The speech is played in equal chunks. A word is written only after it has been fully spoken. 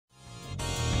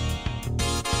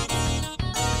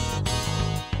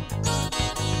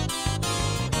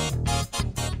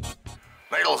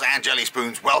Cradles and jelly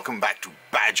spoons, welcome back to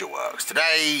Badgerworks.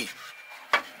 Today,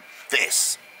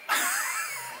 this.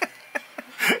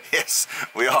 Yes,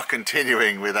 we are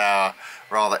continuing with our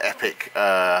rather epic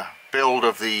build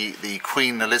of the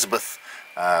Queen Elizabeth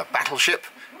battleship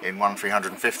in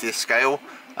 1/350th scale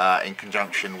in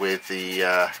conjunction with the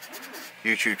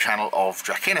YouTube channel of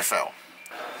Drachinifel.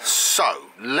 So,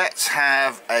 let's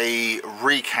have a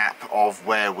recap of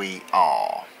where we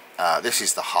are. This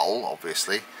is the hull,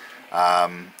 obviously.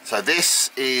 So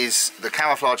this is, the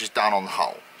camouflage is done on the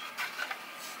hull,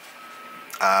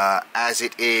 as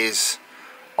it is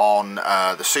on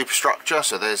the superstructure.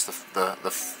 So there's the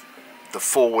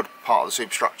forward part of the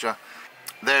superstructure.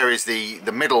 There is the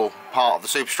middle part of the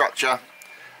superstructure,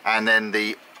 and then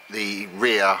the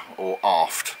rear or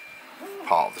aft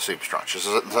part of the superstructure.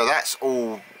 So that's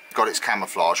all got its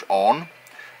camouflage on.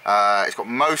 It's got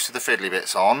most of the fiddly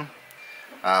bits on,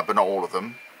 but not all of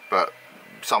them. But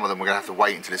some of them we're going to have to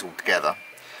wait until it's all together.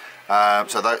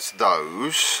 So that's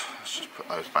those. Let's just put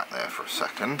those back there for a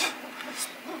second.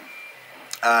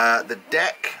 The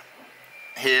deck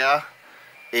here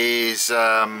is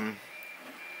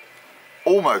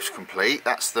almost complete.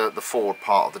 That's the forward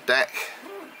part of the deck.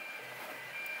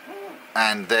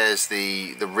 And there's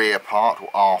the rear part, or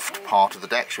aft part of the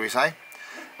deck, shall we say.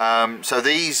 So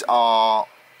these are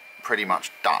pretty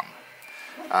much done.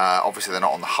 Obviously they're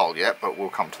not on the hull yet, but we'll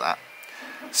come to that.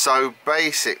 So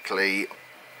basically,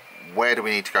 where do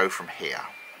we need to go from here?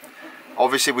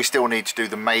 Obviously we still need to do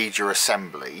the major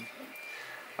assembly.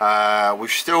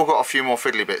 We've still got a few more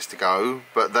fiddly bits to go,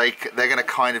 but they're going to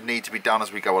kind of need to be done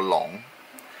as we go along.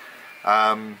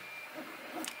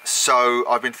 So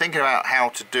I've been thinking about how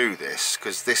to do this,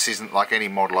 because this isn't like any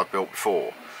model I've built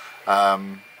before.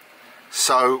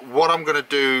 So what I'm going to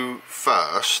do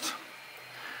first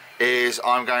is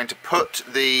I'm going to put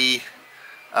the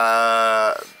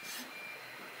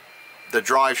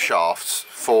drive shafts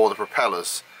for the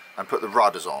propellers and put the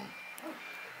rudders on.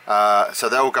 So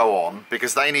they'll go on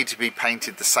because they need to be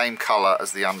painted the same colour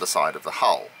as the underside of the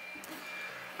hull.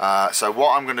 So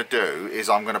what I'm going to do is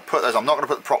I'm going to put those, I'm not going to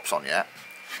put the props on yet.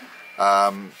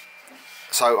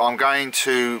 So I'm going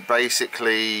to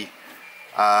basically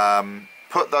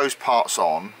put those parts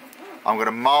on. I'm going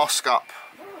to mask up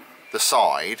the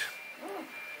side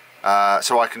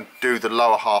so I can do the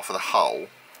lower half of the hull.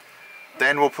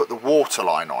 Then we'll put the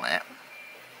waterline on it,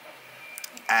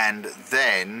 and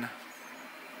then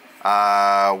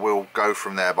we'll go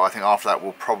from there. But I think after that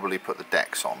we'll probably put the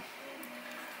decks on.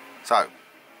 So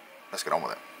let's get on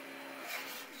with it.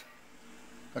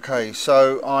 Okay,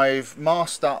 so I've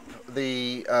masked up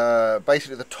the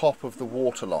basically the top of the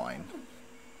waterline,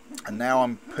 and now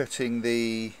I'm putting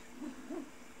the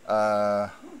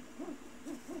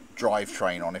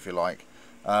drivetrain on, if you like.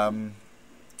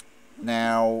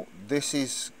 Now this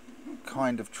is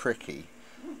kind of tricky,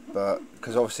 but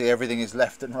because obviously everything is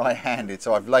left and right handed,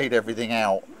 so I've laid everything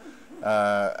out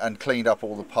and cleaned up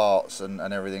all the parts and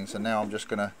everything. So now I'm just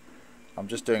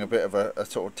doing a bit of a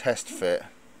sort of test fit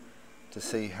to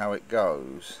see how it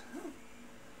goes.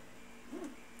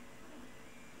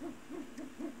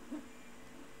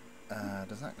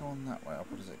 Does that go on that way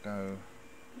up, or does it go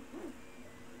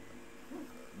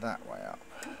that way up?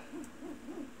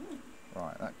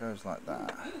 Right, that goes like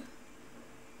that.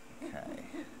 Okay.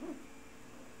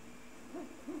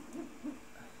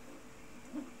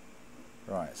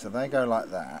 Right, so they go like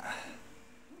that.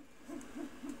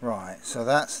 Right, so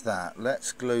that's that.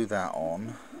 Let's glue that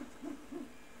on.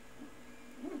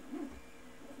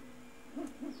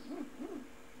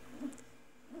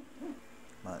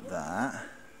 Like that.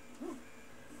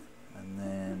 And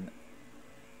then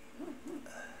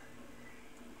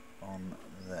on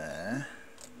there.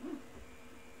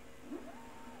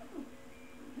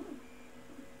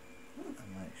 And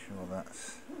make sure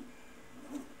that's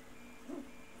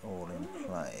all in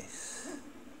place.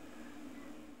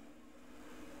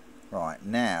 Right,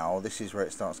 now this is where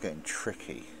it starts getting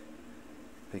tricky,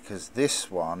 because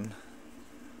this one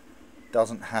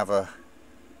doesn't have a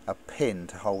pin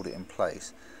to hold it in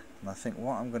place. And I think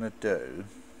what I'm going to do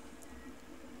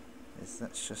is,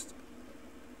 let's just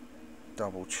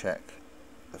double check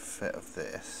the fit of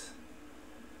this.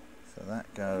 So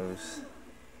that goes,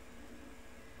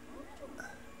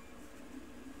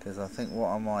 because I think what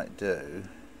I might do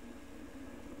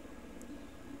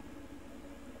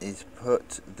is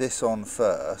put this on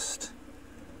first.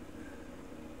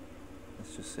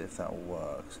 Let's just see if that will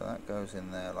work. So that goes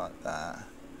in there like that,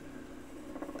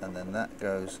 and then that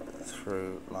goes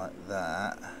through like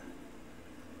that,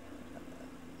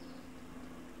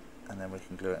 and then we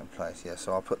can glue it in place. Yeah,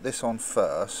 so I'll put this on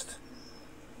first,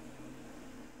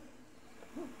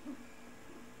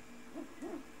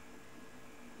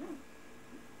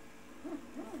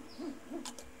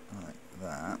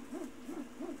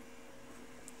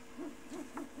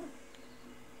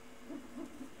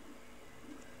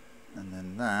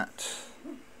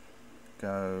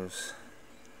 goes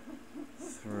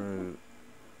through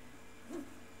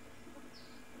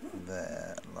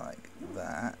there like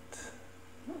that.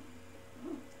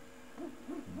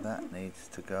 That needs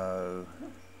to go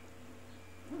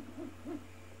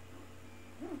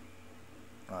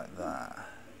like that.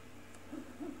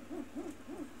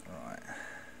 Right.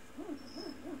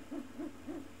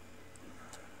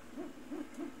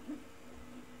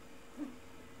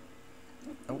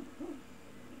 Oh.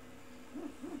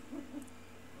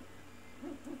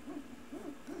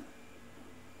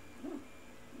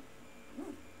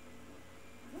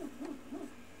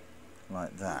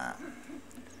 Like that.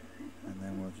 And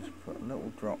then we'll just put a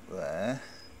little drop there.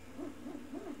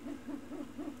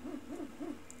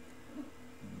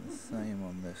 And the same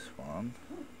on this one.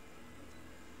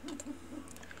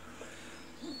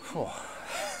 Oh.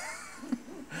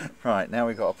 Right, now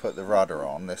we've got to put the rudder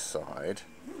on this side.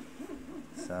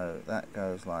 So that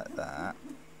goes like that.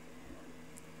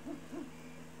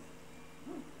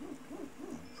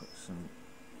 Put some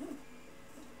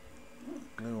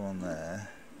glue on there.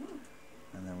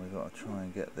 And then we've got to try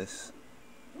and get this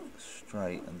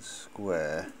straight and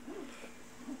square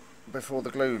before the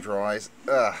glue dries.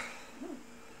 Ugh.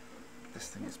 This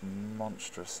thing is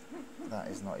monstrous. That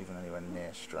is not even anywhere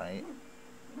near straight.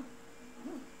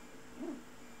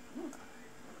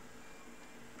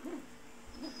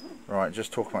 Right,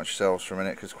 just talk amongst yourselves for a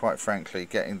minute, because quite frankly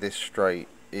getting this straight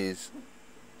is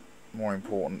more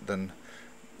important than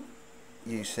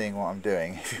you seeing what I'm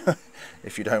doing,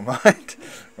 if you don't mind.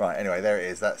 Right, anyway, there it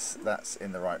is. That's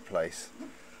in the right place.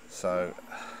 So,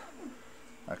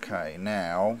 okay,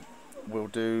 now we'll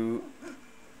do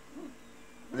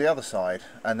the other side,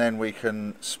 and then we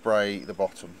can spray the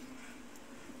bottom.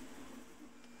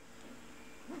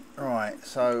 Right,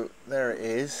 so there it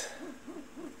is,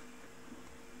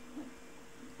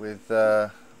 with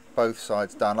both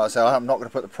sides done. Like I say, I'm not going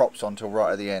to put the props on till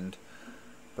right at the end,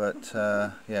 but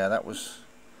yeah, that was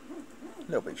a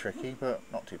little bit tricky, but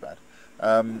not too bad.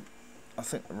 I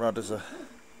think the rudders are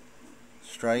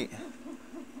straight.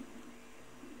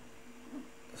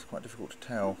 It's quite difficult to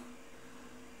tell,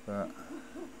 but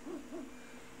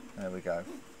there we go.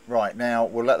 Right, now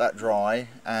we'll let that dry,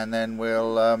 and then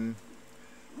we'll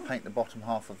paint the bottom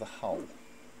half of the hull.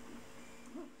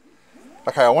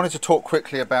 Okay, I wanted to talk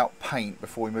quickly about paint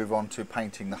before we move on to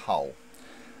painting the hull.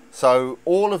 So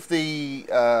all of the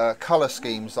colour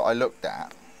schemes that I looked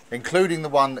at, including the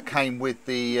one that came with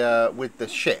the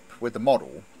ship, with the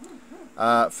model,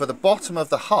 for the bottom of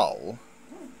the hull,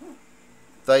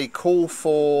 they call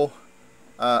for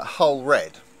hull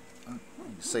red. You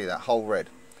can see that, hull red.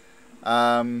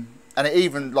 And it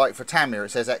even, like for Tamiya, it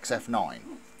says XF9.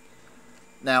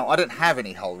 Now, I don't have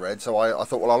any hull red, so I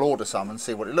thought, well, I'll order some and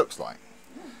see what it looks like.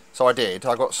 So I did.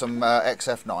 I got some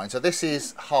XF9. So this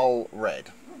is hull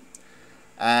red.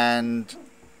 And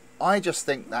I just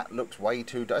think that looks way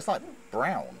too... It's like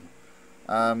brown.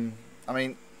 I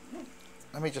mean,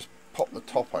 let me just pop the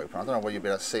top open. I don't know whether you'll be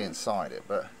able to see inside it,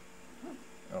 but...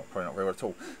 Oh, probably not very well at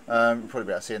all. You'll probably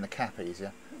be able to see in the cap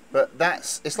easier. But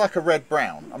it's like a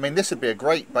red-brown. I mean, this would be a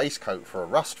great base coat for a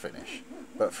rust finish.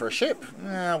 But for a ship,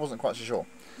 I wasn't quite so sure.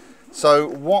 So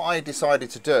what I decided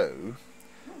to do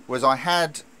was I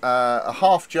had a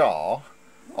half jar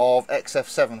of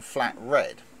XF7 flat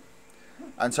red.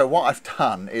 And so what I've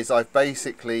done is I've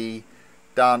basically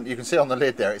done, you can see on the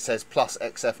lid there it says plus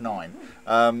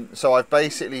XF9. So I've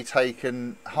basically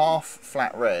taken half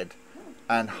flat red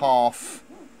and half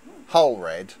hull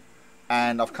red,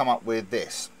 and I've come up with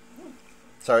this.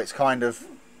 So it's kind of,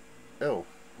 oh,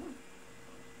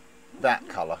 that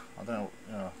colour. I don't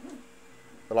know,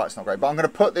 the light's not great, but I'm going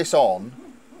to put this on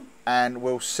and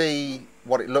we'll see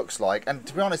what it looks like. And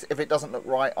to be honest, if it doesn't look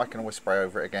right, I can always spray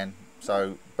over it again.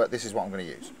 So, but this is what I'm going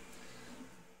to use.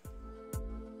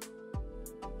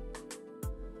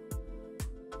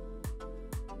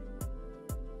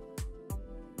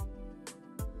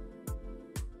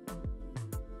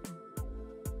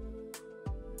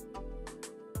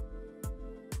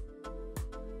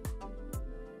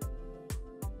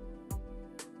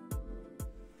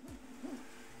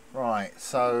 Right,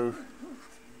 so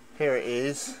here it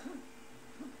is.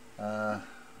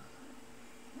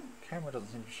 Camera doesn't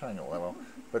seem to be showing it all that well,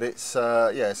 but it's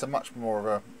yeah, it's a much more of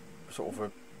a sort of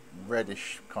a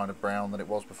reddish kind of brown than it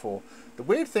was before. The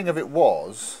weird thing of it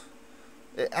was,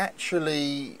 it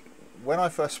actually, when I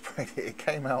first sprayed it, it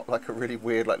came out like a really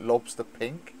weird, like lobster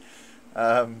pink,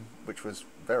 which was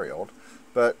very odd.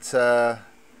 But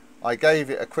I gave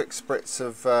it a quick spritz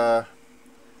of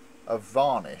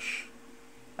varnish,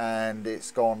 and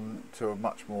it's gone to a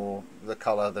much more the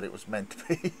colour that it was meant to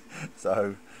be.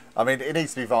 So I mean, it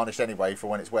needs to be varnished anyway for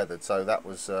when it's weathered, so that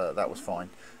was fine.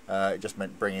 It just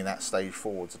meant bringing that stage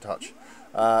forwards a touch.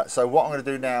 So what I'm going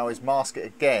to do now is mask it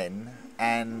again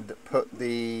and put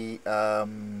the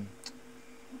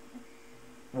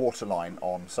waterline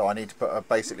on. So I need to put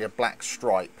basically a black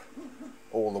stripe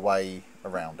all the way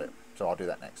around it. So I'll do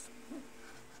that next.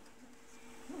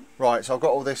 Right, so I've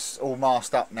got all this all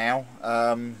masked up now.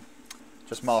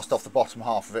 Just masked off the bottom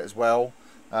half of it as well.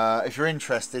 If you're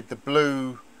interested,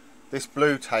 this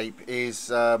blue tape is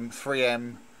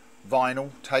 3M vinyl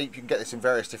tape. You can get this in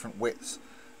various different widths.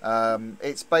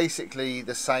 It's basically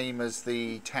the same as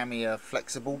the Tamiya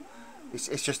Flexible.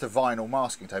 It's just a vinyl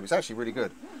masking tape. It's actually really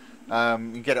good. You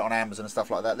can get it on Amazon and stuff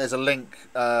like that. There's a link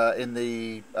in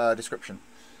the description.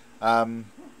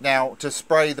 Now, to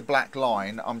spray the black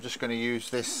line, I'm just going to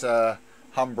use this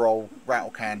Humbrol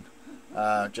rattle can,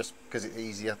 just because it's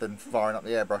easier than firing up the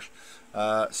airbrush.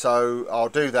 So I'll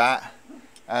do that,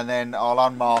 and then I'll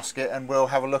unmask it, and we'll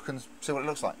have a look and see what it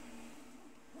looks like.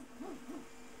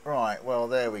 Right, well,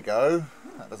 there we go.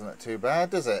 That doesn't look too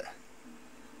bad, does it?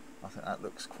 I think that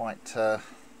looks quite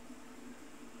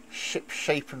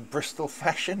ship-shape and Bristol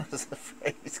fashion, as the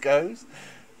phrase goes.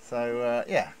 So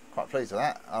yeah, quite pleased with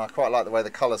that. And I quite like the way the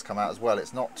colours come out as well.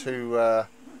 It's not too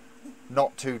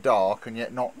dark and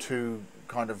yet not too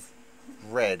kind of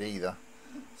red either.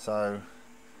 So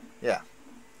yeah,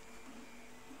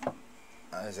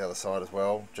 there's the other side as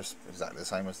well, just exactly the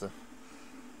same as the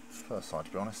first side,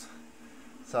 to be honest.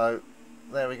 So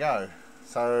there we go.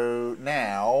 So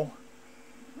now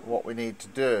what we need to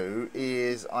do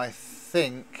is, I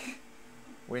think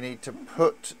we need to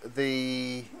put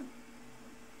the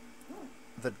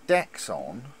decks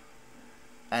on,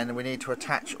 and we need to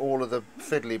attach all of the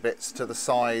fiddly bits to the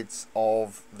sides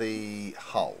of the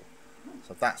hull.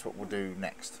 So that's what we'll do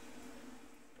next.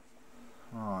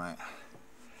 Right,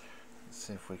 let's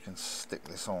see if we can stick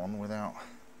this on without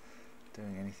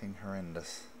doing anything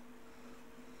horrendous.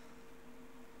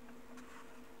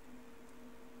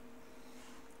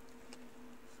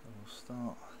 So we'll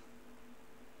start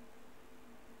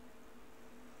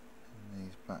in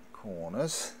these back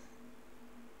corners.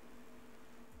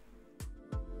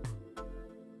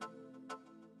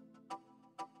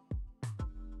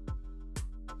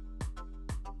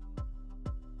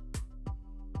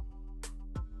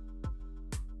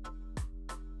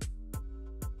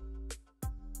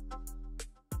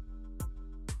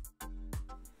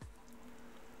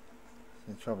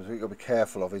 The trouble is, what you've got to be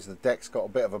careful of is the deck's got a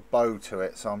bit of a bow to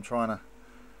it, so I'm trying to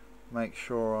make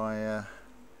sure I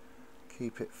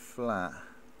keep it flat.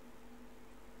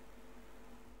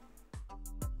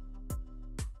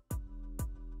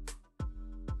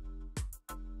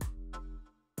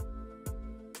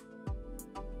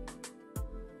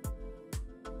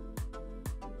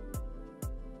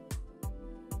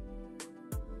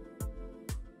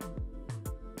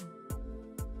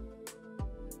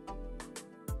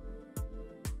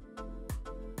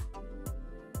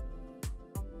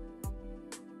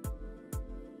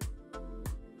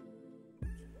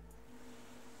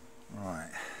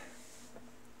 Right,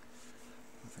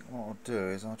 I think what I'll do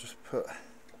is I'll just put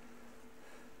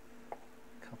a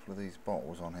couple of these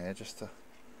bottles on here just to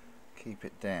keep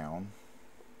it down,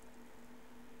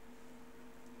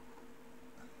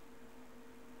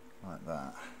 like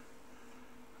that,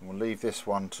 and we'll leave this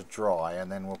one to dry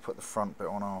and then we'll put the front bit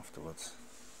on afterwards.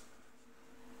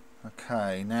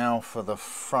 Okay, now for the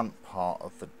front part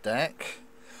of the deck.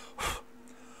 Oh,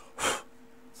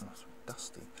 it's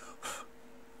dusty.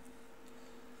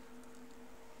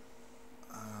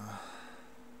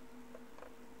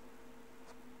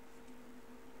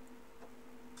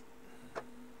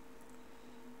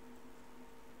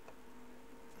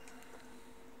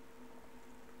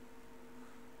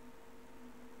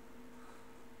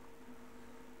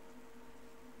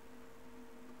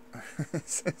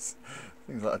 It's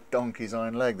things like a donkey's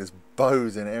hind leg. There's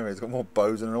bows in here. It's got more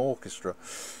bows than an orchestra.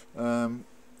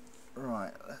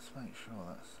 Right, let's make sure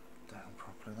that's down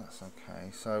properly. That's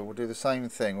okay. So we'll do the same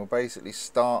thing. We'll basically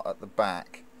start at the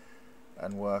back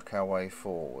and work our way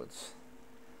forwards.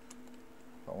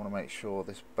 But I want to make sure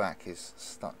this back is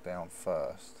stuck down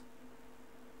first,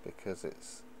 because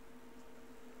it's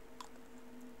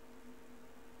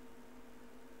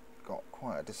got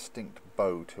quite a distinct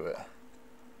bow to it.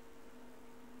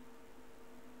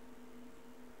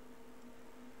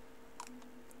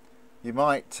 You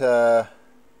might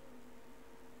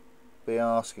be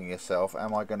asking yourself,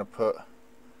 am I going to put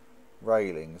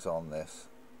railings on this?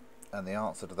 And the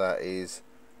answer to that is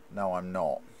no, I'm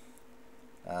not.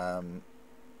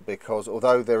 because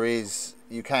although there is,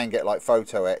 you can get like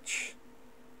photo etch,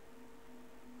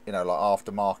 you know, like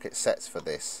aftermarket sets for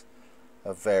this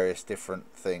of various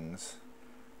different things,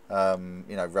 you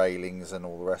know, railings and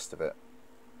all the rest of it.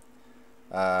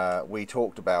 We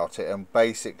talked about it, and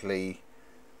basically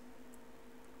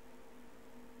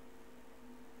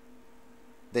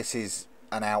this is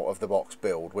an out of the box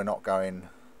build. We're not going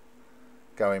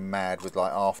mad with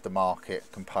like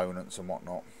aftermarket components and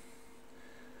whatnot.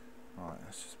 Right,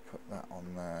 let's just put that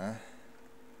on there.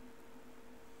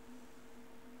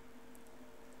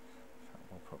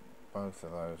 We'll put both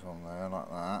of those on there like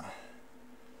that.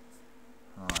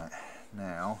 Right,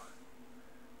 now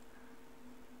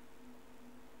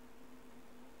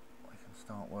we can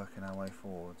start working our way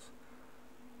forwards.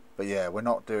 But yeah, we're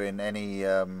not doing any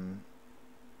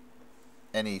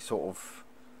sort of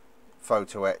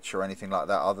photo etch or anything like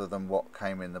that other than what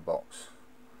came in the box.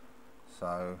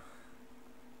 So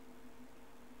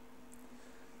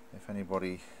if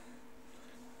anybody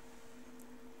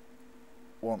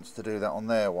wants to do that on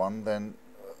their one, then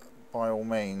by all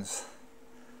means,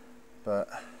 but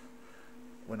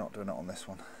we're not doing it on this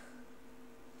one.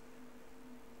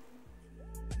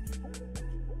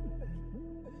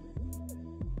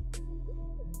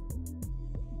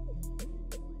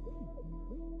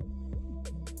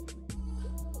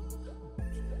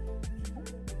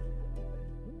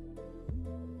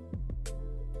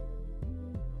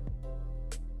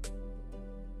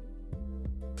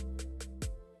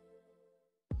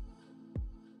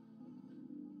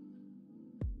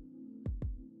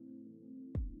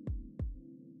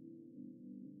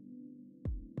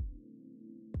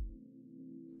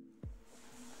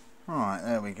 Right,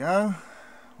 there we go.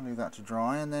 I'll leave that to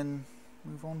dry and then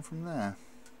move on from there.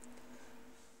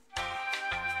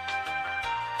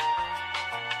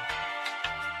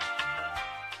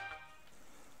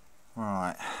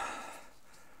 Right,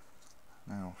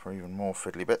 now for even more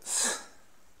fiddly bits,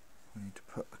 we need to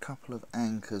put a couple of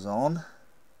anchors on.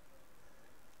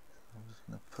 I'm just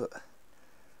going to put,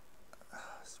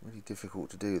 it's really difficult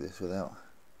to do this without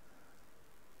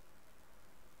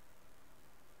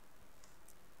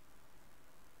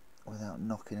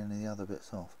knocking any of the other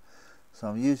bits off. So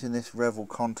I'm using this Revel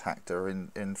contactor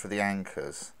in for the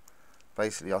anchors.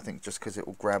 Basically I think just because it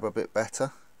will grab a bit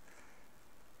better.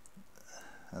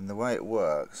 And the way it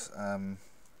works,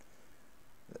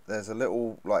 there's a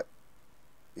little, like,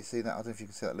 you see that, I don't know if you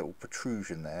can see that little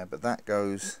protrusion there, but that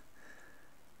goes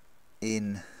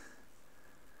in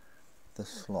the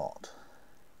slot,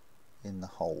 in the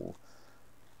hole,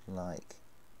 like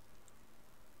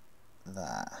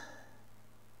that.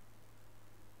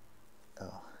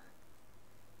 Oh.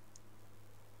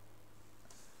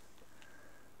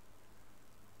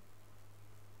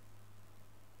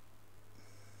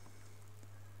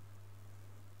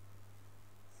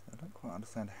 I don't quite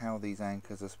understand how these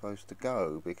anchors are supposed to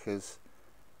go, because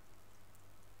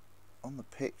on the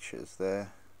pictures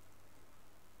they're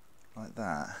like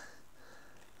that.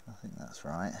 I think that's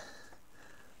right.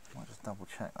 I might just double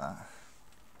check that.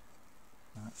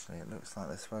 Actually it looks like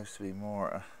they're supposed to be more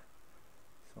at a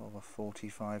sort of a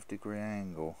 45-degree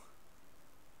angle.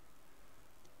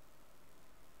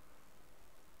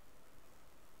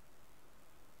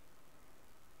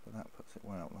 But that puts it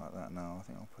way up like that now. I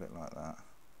think I'll put it like that.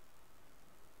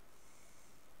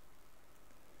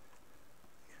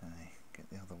 Okay, get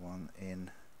the other one in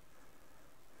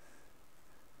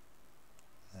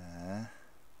there.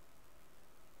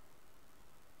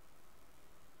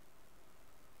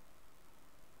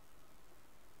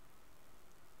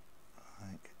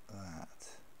 Like that.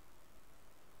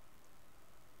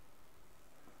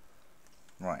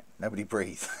 Right, nobody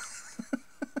breathe.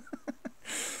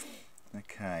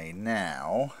 Okay,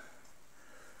 now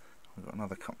we've got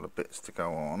another couple of bits to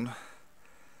go on.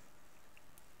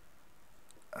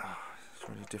 Oh, it's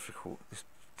really difficult. This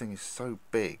thing is so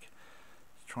big.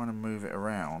 Trying to move it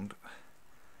around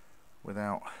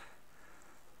without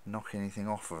knocking anything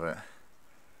off of it.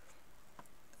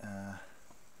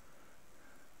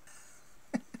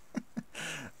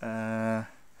 Now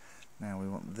we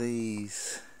want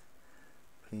these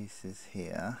pieces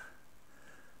here.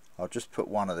 I'll just put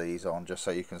one of these on just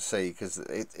so you can see, because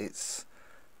it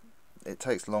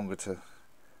takes longer to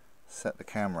set the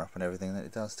camera up and everything than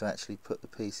it does to actually put the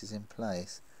pieces in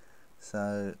place.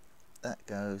 So that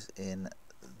goes in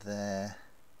there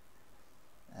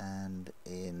and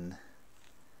in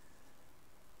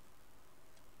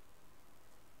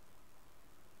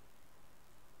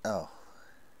oh,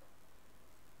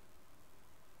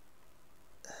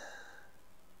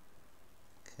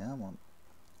 come on,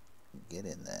 get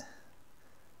in there.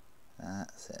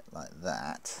 That's it, like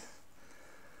that.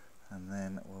 and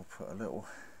then we'll put a little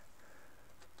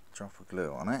drop of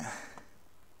glue on it.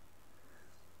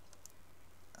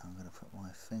 I'm going to put my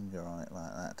finger on it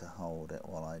like that to hold it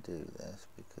while I do this,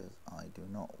 because I do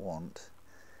not want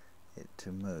it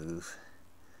to move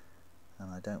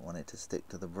and I don't want it to stick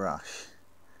to the brush.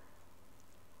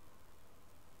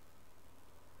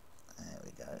 There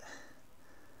we go.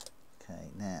 Okay,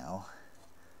 now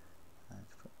I have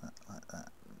to put that like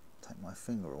that, take my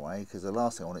finger away, because the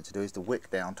last thing I want it to do is to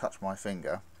wick down, touch my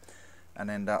finger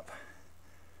and end up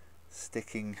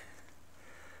sticking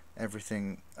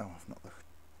everything, oh, I've not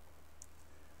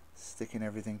sticking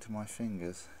everything to my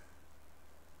fingers.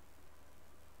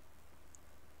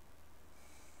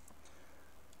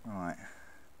 Right,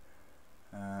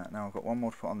 now I've got one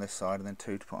more to put on this side and then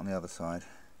two to put on the other side.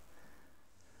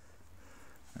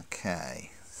 Okay,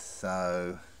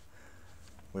 so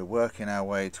we're working our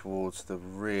way towards the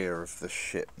rear of the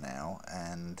ship now,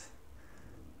 and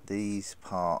these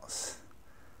parts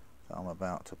that I'm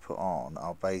about to put on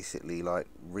are basically like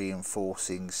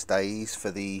reinforcing stays for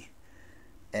the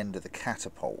end of the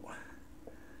catapult.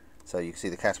 So you can see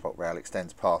the catapult rail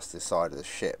extends past this side of the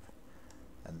ship,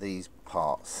 and these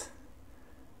parts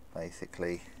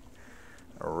basically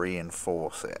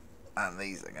reinforce it, and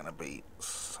these are going to be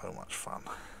so much fun.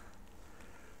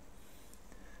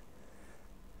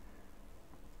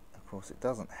 Of course, it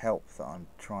doesn't help that I'm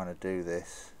trying to do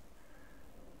this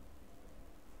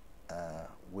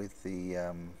with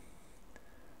the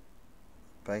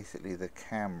basically the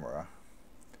camera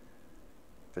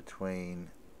between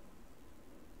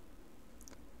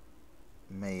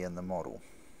me and the model.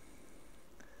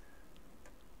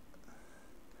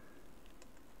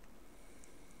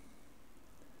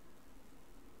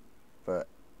 But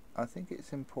I think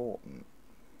it's important,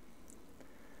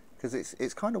 because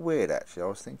it's kind of weird actually. I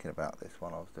was thinking about this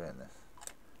while I was doing this.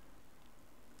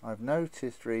 I've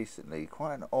noticed recently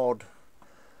quite an odd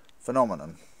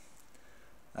phenomenon.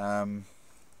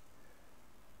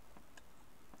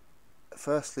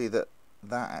 Firstly, that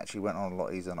actually went on a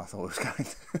lot easier than I thought it was going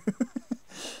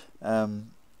to.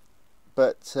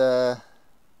 But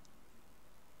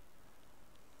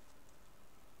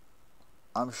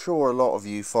I'm sure a lot of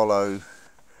you follow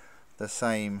the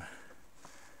same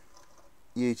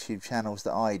YouTube channels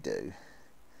that I do,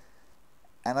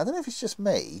 and I don't know if it's just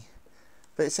me,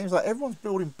 but it seems like everyone's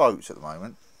building boats at the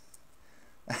moment.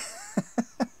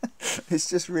 It's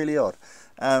just really odd.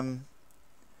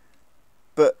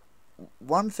 But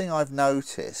one thing I've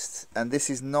noticed, and this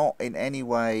is not in any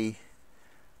way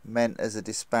meant as a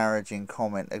disparaging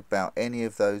comment about any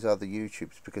of those other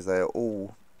YouTubers, because they are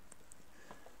all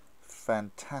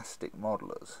fantastic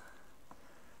modelers,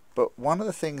 but one of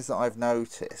the things that I've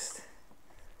noticed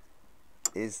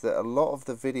is that a lot of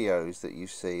the videos that you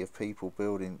see of people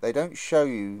building, they don't show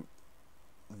you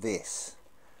this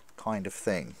kind of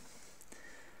thing.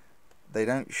 They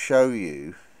don't show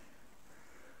you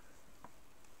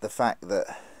the fact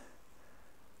that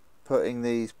putting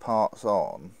these parts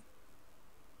on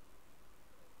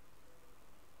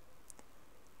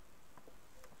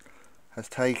has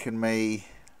taken me,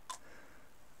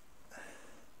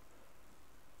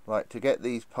 like, to get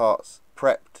these parts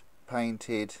prepped,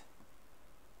 painted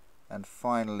and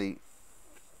finally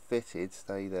fitted.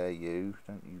 Stay there, you,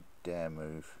 don't you dare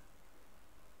move.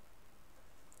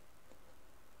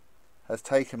 Has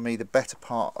taken me the better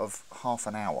part of half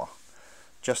an hour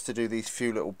just to do these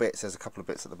few little bits. There's a couple of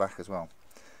bits at the back as well,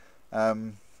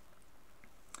 and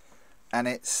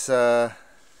it's they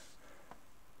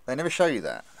never show you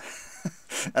that.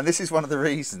 And this is one of the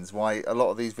reasons why a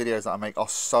lot of these videos that I make are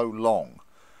so long,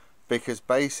 because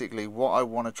basically what I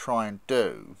want to try and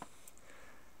do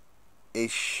is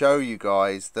show you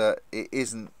guys that it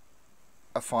isn't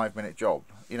a 5-minute job.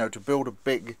 You know, to build a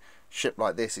big ship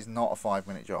like this is not a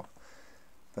 5-minute job.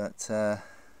 But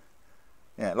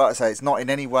yeah, like I say, it's not in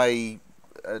any way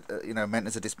you know, meant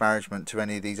as a disparagement to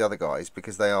any of these other guys,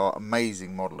 because they are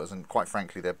amazing modelers, and quite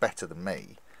frankly they're better than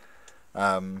me.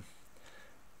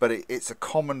 But it's a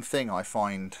common thing I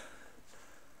find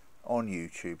on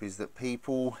YouTube, is that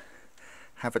people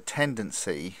have a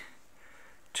tendency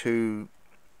to,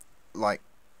 like,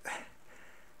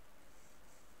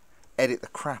 edit the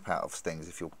crap out of things,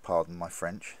 if you'll pardon my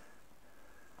French.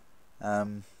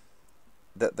 That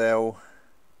they'll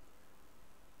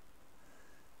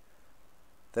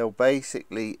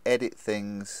basically edit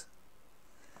things.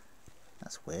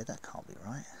 That's weird, that can't be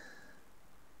right.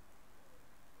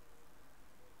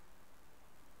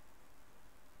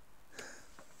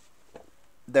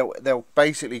 They'll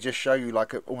basically just show you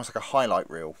like almost like a highlight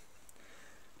reel.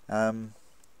 Sorry,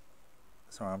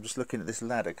 I'm just looking at this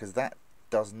ladder, because that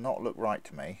does not look right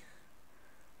to me.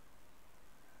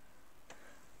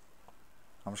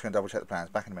 I'm just going to double check the plans.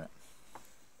 Back in a minute.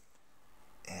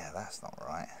 Yeah, that's not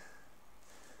right.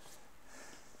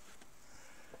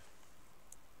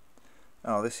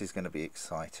 Oh, this is going to be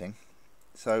exciting.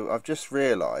 So I've just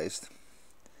realised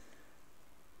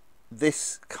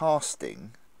this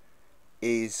casting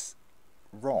is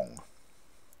wrong.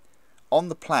 On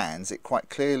the plans it quite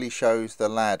clearly shows the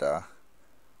ladder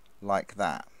like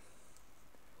that,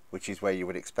 which is where you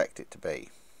would expect it to be.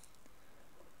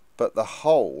 But the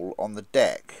hole on the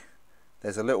deck,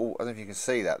 there's a little, I don't know if you can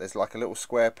see that, there's like a little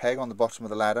square peg on the bottom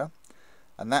of the ladder,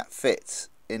 and that fits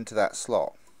into that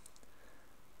slot.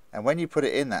 And when you put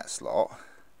it in that slot,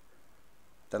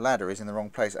 the ladder is in the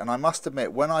wrong place. And I must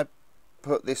admit, when I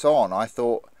put this on, I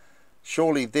thought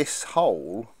surely this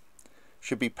hole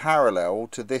should be parallel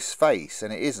to this face,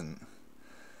 and it isn't.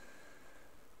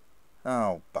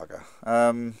 Oh bugger.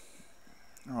 Alright,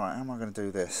 how am I going to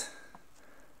do this?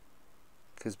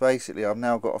 Because basically I've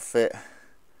now got to fit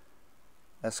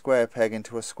a square peg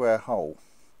into a square hole,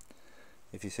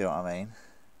 if you see what I mean.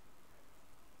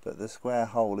 But the square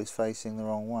hole is facing the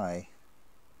wrong way,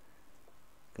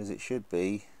 because it should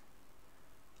be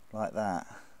like that.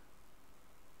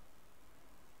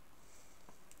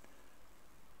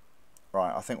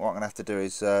 Right, I think what I'm going to have to do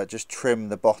is just trim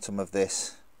the bottom of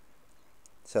this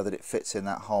so that it fits in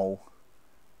that hole.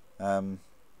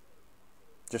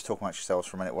 Just talk amongst yourselves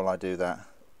for a minute while I do that.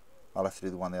 I'll have to do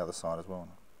the one on the other side as well.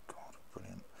 God,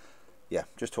 brilliant. Yeah,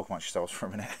 just talk amongst yourselves for a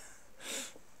minute.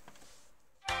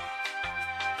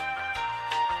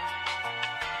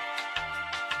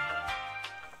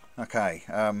 Okay,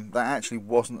 that actually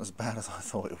wasn't as bad as I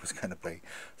thought it was going to be.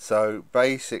 So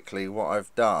basically what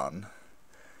I've done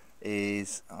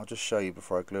is, I'll just show you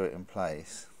before I glue it in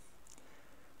place.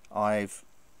 I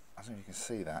don't know if you can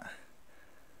see that.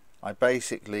 I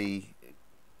basically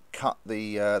cut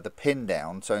the pin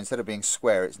down, so instead of being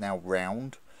square it's now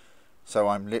round. So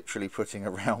I'm literally putting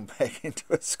a round peg into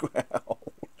a square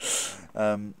hole.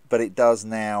 But it does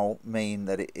now mean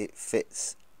that it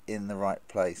fits in the right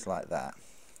place like that.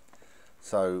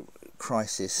 So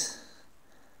crisis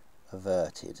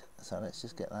averted. So let's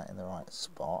just get that in the right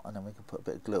spot, and then we can put a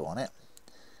bit of glue on it,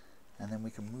 and then we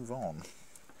can move on.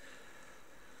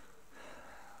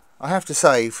 I have to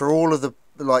say, for all of the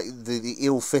the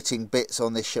ill-fitting bits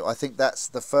on this ship, I think that's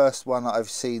the first one that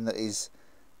I've seen that is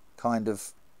kind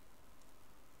of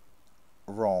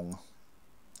wrong,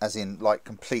 as in like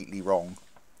completely wrong.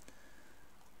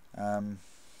 And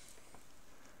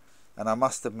I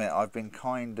must admit, I've been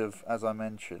kind of, as I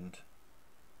mentioned,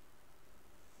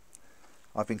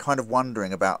 I've been kind of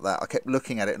wondering about that. I kept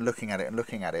looking at it and looking at it and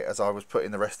looking at it as I was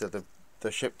putting the rest of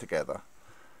the ship together,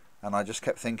 and I just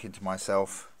kept thinking to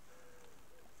myself,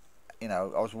 you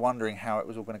know, I was wondering how it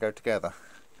was all going to go together.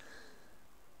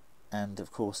 And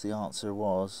of course the answer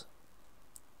was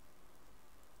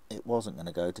it wasn't going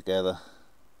to go together,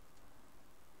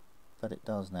 but it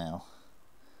does now.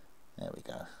 There we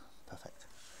go, perfect.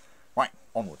 Right,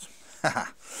 onwards.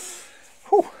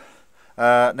 Whew.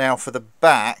 Now for the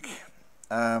back,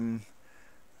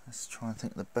 let's try and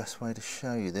think of the best way to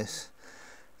show you this,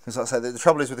 because like I say, the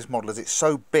trouble is with this model is it's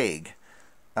so big,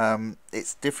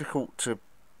 it's difficult to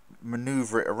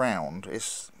maneuver it around.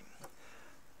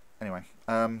 Anyway,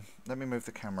 let me move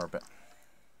the camera a bit.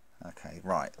 Okay,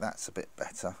 right, that's a bit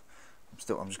better.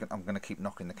 I'm going to keep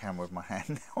knocking the camera with my hand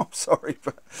now. I'm sorry,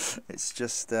 but it's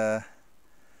just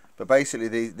but basically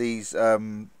these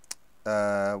what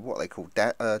are they called,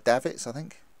 davits, I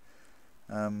think.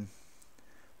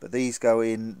 But these go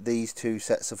in these two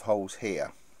sets of holes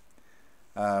here.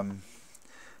 So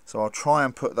I'll try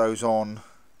and put those on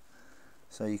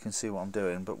so you can see what I'm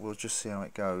doing, but we'll just see how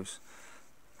it goes.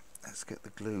 Let's get the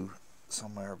glue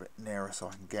somewhere a bit nearer so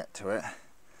I can get to it.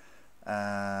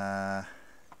 Now,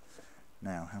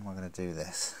 how am I going to do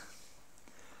this?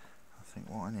 I think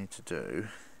what I need to do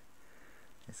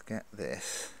is get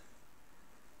this.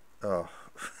 Oh.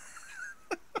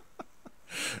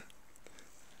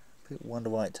 I wonder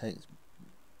why it takes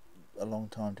a long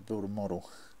time to build a model.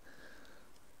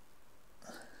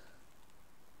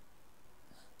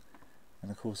 And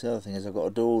of course the other thing is I've got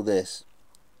to do all this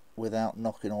without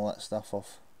knocking all that stuff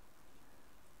off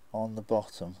on the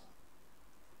bottom.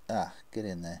 Ah, get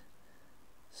in there.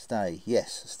 Stay.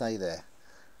 Yes, stay there.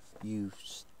 You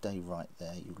stay right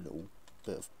there, you little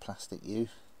bit of plastic, you.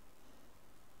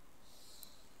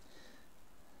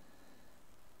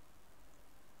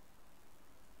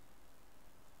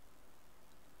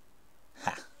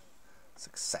 Ha!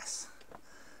 Success.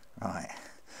 Right.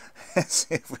 Let's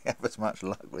see if we have as much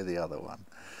luck with the other one.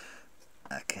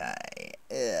 Okay.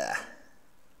 Yeah.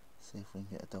 See if we can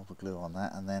get a double glue on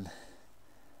that, and then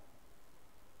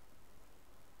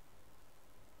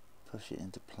push it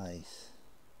into place.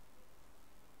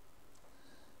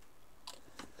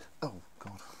 Oh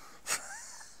God.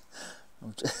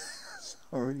 I'm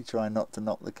really trying not to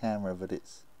knock the camera, but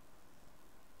it's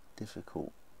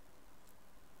difficult.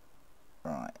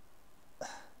 Right.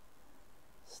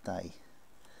 Stay.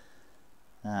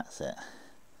 That's it.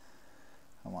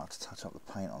 I might have to touch up the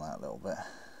paint on that a little bit.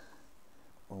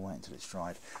 We'll wait until it's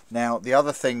dried. Now, the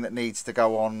other thing that needs to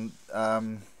go on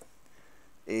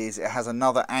is it has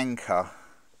another anchor.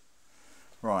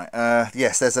 Right.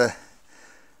 Yes, there's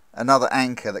another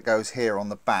anchor that goes here on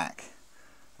the back.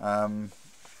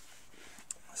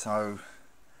 So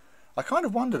I kind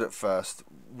of wondered at first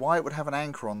why it would have an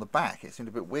anchor on the back. It seemed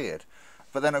a bit weird.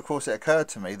 But then, of course, it occurred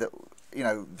to me that, you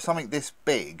know, something this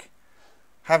big,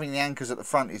 having the anchors at the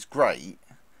front is great,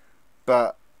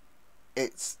 but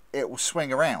it will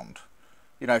swing around.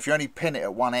 You know, if you only pin it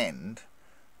at one end,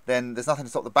 then there's nothing to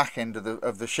stop the back end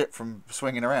of the ship from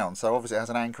swinging around. So obviously it has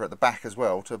an anchor at the back as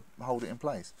well to hold it in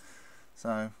place.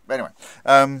 So anyway,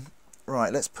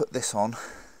 right, let's put this on,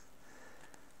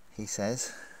 he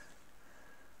says,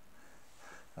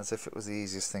 as if it was the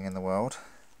easiest thing in the world.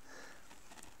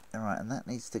 Alright, and that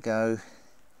needs to go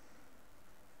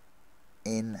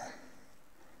in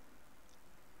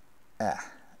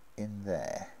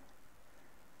there,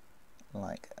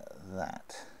 like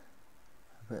that.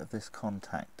 A bit of this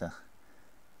contactor.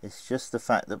 It's just the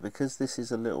fact that because this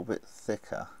is a little bit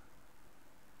thicker,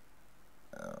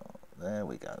 oh, there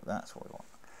we go, that's what we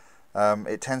want.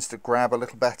 It tends to grab a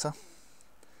little better.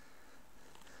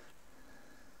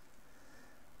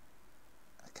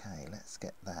 Okay, let's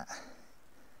get that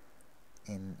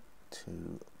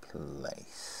into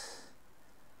place.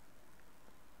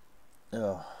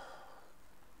 Oh,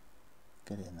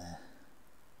 get in there.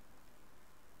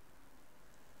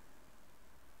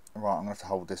 Right, I'm going to have to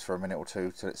hold this for a minute or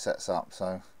two till it sets up.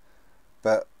 So,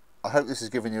 but I hope this has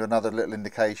given you another little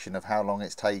indication of how long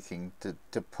it's taking to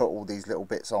put all these little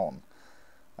bits on.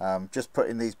 Just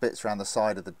putting these bits around the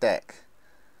side of the deck,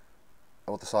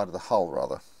 or the side of the hull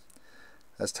rather,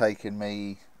 has taken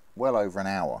me well over an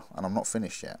hour, and I'm not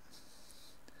finished yet.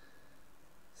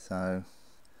 So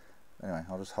anyway,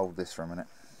 I'll just hold this for a minute.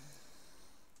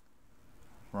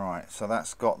 Right, so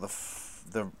that's got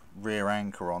the rear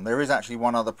anchor on. There is actually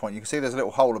one other point. You can see there's a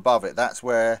little hole above it. That's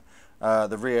where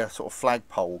the rear sort of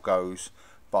flagpole goes,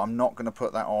 but I'm not going to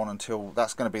put that on until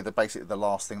that's going to be basically the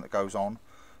last thing that goes on,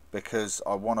 because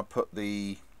I want to put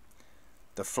the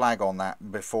flag on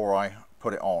that before I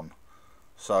put it on.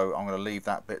 So I'm going to leave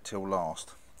that bit till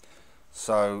last.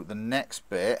 So the next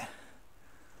bit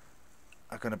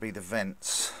are going to be the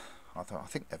vents. I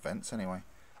think they're vents anyway.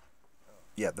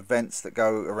 Yeah, the vents that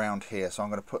go around here. So I'm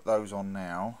going to put those on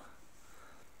now,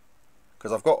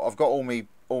 because I've got all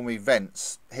me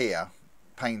vents here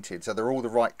painted, so they're all the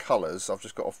right colours. I've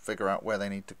just got to figure out where they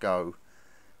need to go.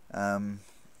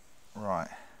 Right.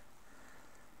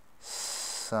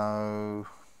 So,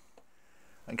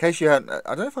 in case you hadn't,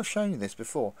 I don't know if I've shown you this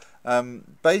before.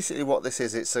 Basically, what this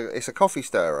is, it's a coffee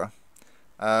stirrer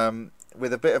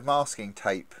with a bit of masking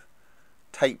tape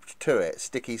taped to it,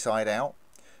 sticky side out.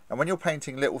 And when you're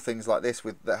painting little things like this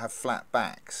that have flat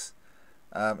backs,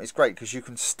 it's great because you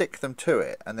can stick them to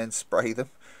it and then spray them,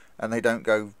 and they don't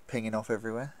go pinging off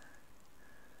everywhere.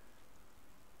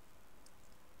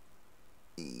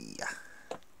 Yeah.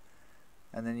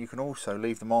 And then you can also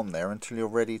leave them on there until you're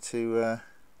ready to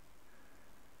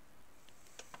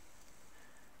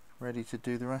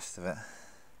do the rest of it.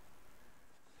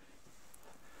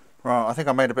 Right, I think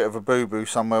I made a bit of a boo-boo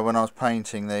somewhere when I was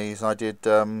painting these. I did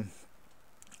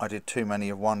too many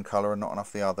of one colour and not enough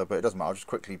of the other, but it doesn't matter. I just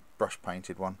quickly brush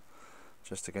painted one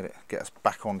just to get us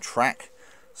back on track.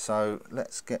 So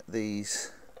let's get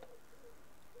these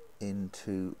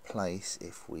into place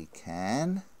if we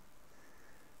can.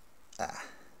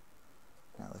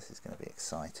 Now this is going to be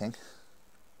exciting.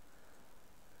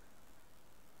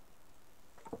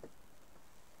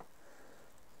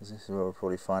 Because this is where we'll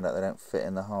probably find out they don't fit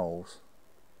in the holes.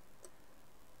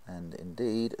 And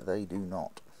indeed they do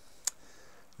not.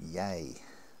 Yay.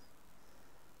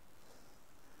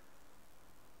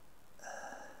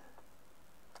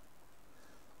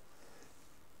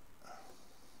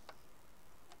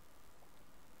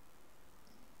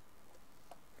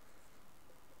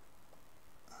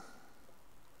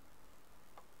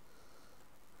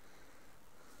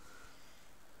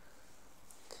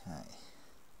 Okay.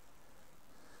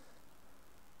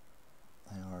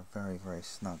 They are a very, very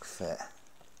snug fit.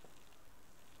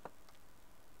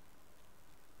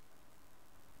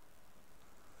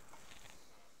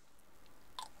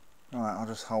 Right, I'll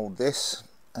just hold this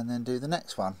and then do the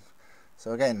next one.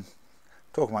 So again,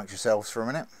 talk amongst yourselves for a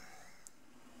minute.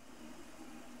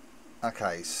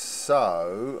 Okay,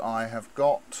 so I have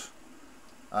got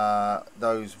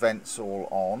those vents all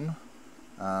on.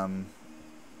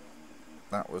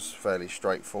 That was fairly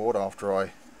straightforward after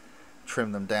I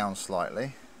trimmed them down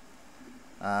slightly.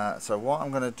 So what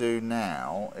I'm going to do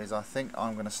now is I think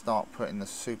I'm going to start putting the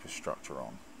superstructure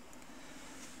on.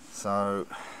 So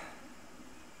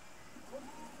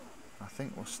I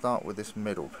think we'll start with this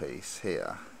middle piece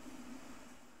here.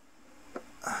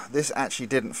 This actually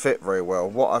didn't fit very well.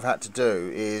 What I've had to do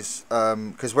is,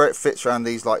 because where it fits around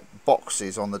these like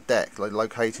boxes on the deck, like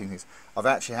locating things, I've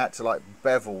actually had to like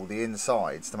bevel the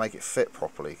insides to make it fit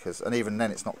properly, and even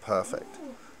then it's not perfect,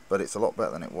 but it's a lot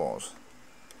better than it was.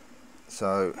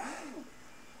 So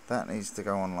that needs to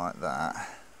go on like that.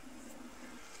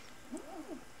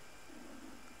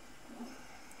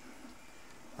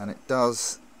 And it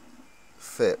does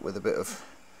fit with a bit of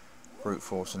brute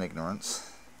force and ignorance.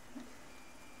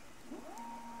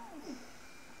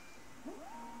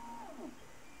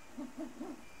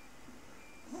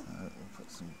 Put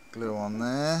some glue on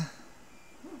there.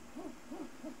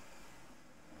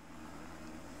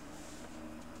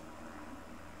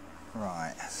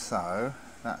 Right, so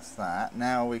that's that.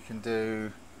 Now we can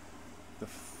do the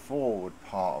forward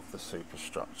part of the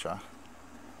superstructure.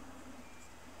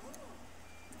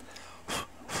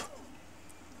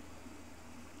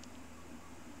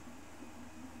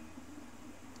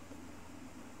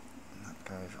 That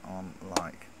goes on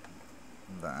like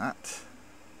that.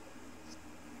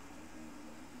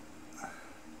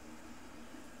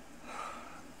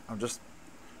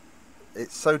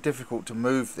 It's so difficult to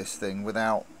move this thing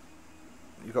without,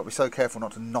 you've got to be so careful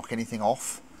not to knock anything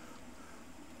off.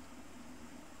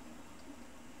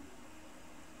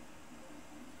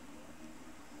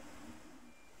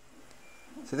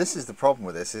 So this is the problem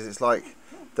with this, is it's like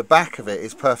the back of it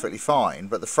is perfectly fine,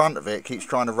 but the front of it keeps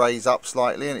trying to raise up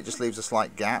slightly and it just leaves a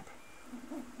slight gap.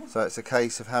 So it's a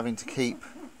case of having to keep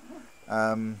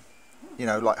you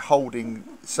know, like holding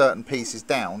certain pieces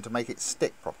down to make it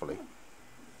stick properly.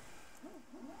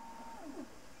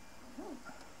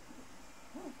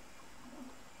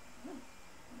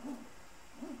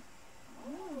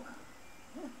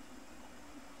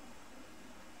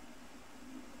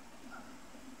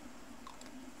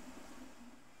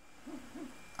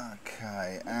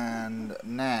 Okay, and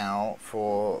now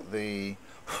for the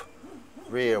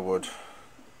rearward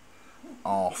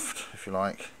aft, if you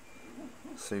like,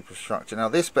 superstructure. Now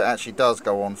this bit actually does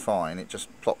go on fine, it just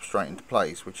plops straight into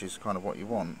place, which is kind of what you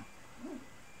want.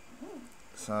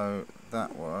 So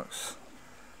that works.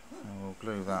 So we'll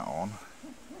glue that on.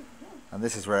 And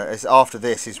this is where, after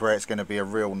this is where it's going to be a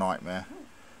real nightmare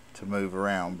to move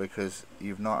around, because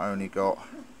you've not only got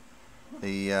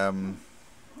the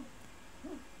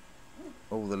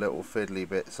all the little fiddly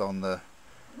bits on the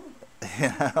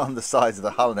on the sides of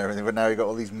the hull and everything, but now you've got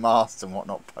all these masts and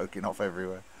whatnot poking off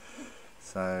everywhere.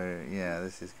 So yeah,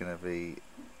 this is going to be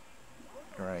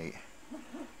great,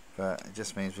 but it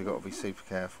just means we've got to be super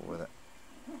careful with it.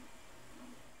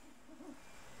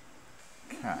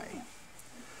 Okay,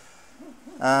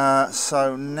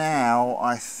 so now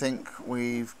I think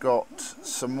we've got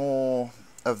some more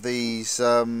of these,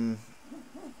 we've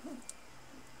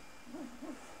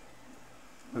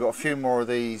got a few more of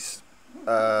these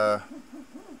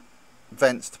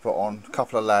vents to put on, a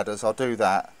couple of ladders. I'll do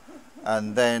that,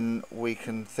 and then we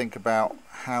can think about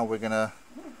how we're going to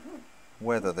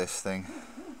weather this thing.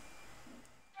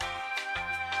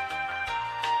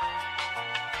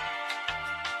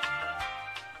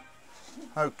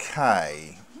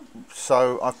 Okay,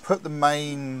 so I've put the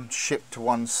main ship to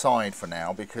one side for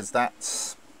now, because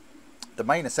that's, the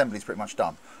main assembly is pretty much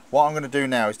done. What I'm going to do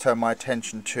now is turn my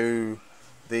attention to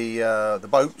the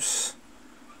boats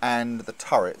and the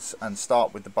turrets, and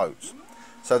start with the boats.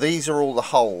 So these are all the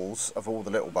hulls of all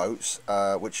the little boats,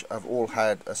 which have all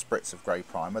had a spritz of grey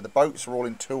primer. The boats are all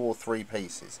in 2 or 3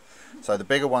 pieces. So the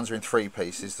bigger ones are in 3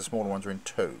 pieces, the smaller ones are in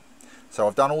 2. So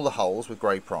I've done all the hulls with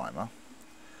grey primer.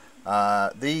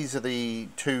 These are the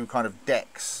 2 kind of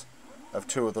decks of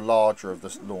 2 of the larger of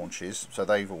the launches, so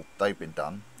they've been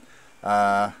done.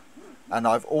 And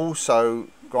I've also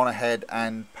gone ahead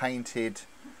and painted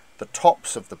the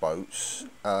tops of the boats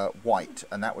white,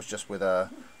 and that was just with a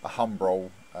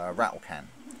Humbrol rattle can.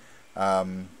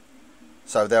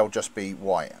 So they'll just be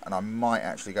white, and I might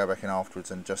actually go back in afterwards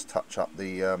and just touch up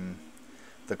the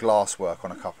glass work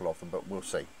on a couple of them, but we'll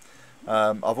see.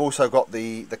 I've also got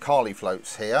the Carly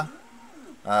floats here.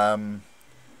 They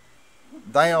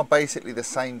are basically the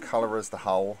same colour as the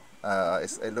hull.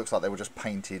 It looks like they were just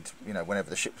painted, you know,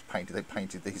 whenever the ship was painted, they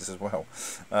painted these as well.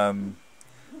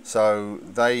 So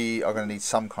they are going to need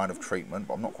some kind of treatment,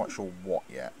 but I'm not quite sure what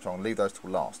yet, so I'm going to leave those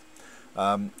till last.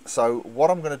 So what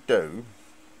I'm going to do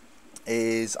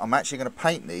is I'm actually going to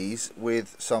paint these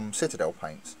with some Citadel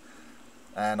paints,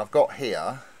 and I've got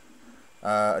here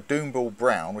a Doomball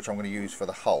brown, which I'm going to use for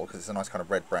the hull because it's a nice kind of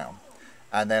red brown.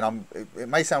 And then it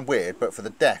may sound weird, but for the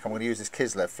deck I'm going to use this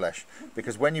Kislev flesh,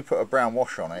 because when you put a brown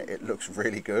wash on it, it looks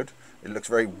really good. It looks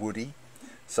very woody.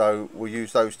 So we'll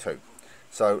use those two.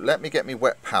 So let me get me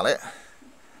wet palette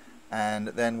and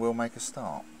then we'll make a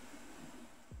start.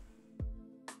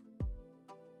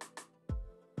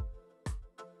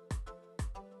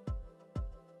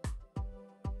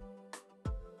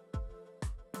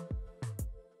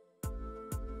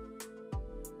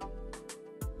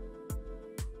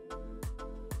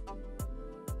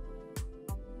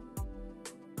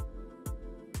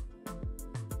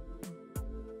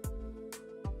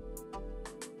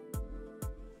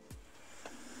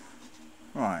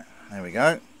 Right, there we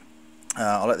go.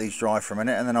 I'll let these dry for a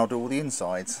minute and then I'll do all the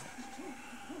insides.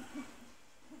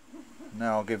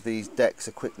 Now I'll give these decks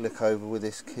a quick look over with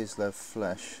this Kislev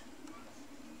flesh.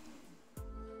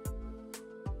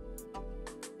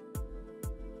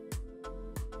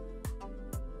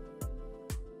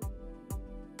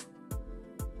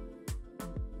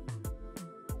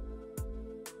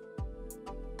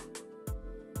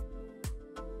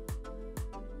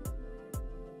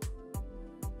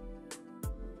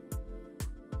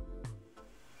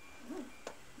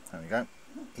 There we go,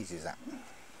 easy as that.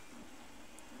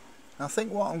 Now I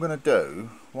think what I'm going to do,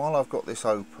 while I've got this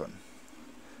open,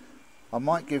 I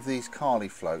might give these Carly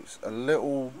floats a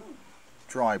little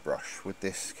dry brush with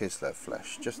this Kislev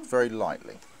flesh, just very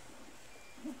lightly.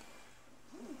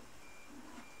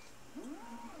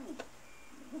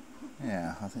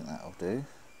 Yeah, I think that'll do.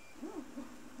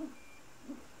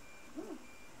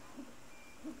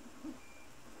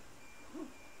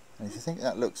 And if you think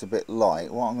that looks a bit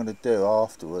light, what I'm going to do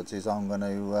afterwards is I'm going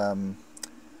to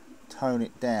tone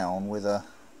it down with a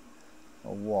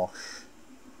wash.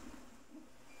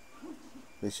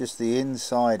 It's just the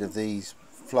inside of these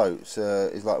floats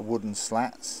is like wooden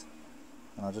slats,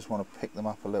 and I just want to pick them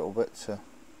up a little bit to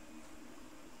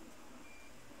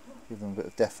give them a bit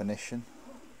of definition.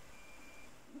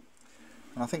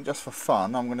 And I think just for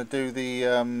fun I'm going to do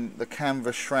the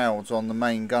canvas shrouds on the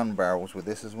main gun barrels with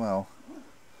this as well.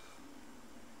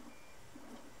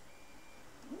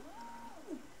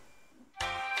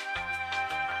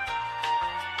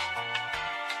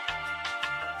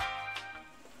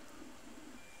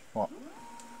 What?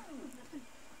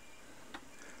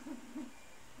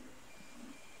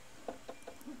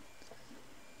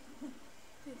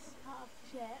 This part of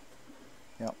the ship.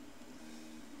 Yep.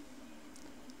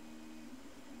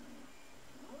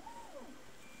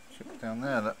 Ship down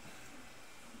there, look.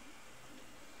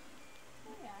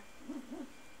 Oh yeah.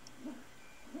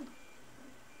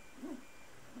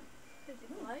 Does it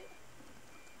float?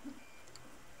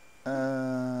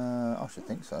 I should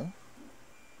think so.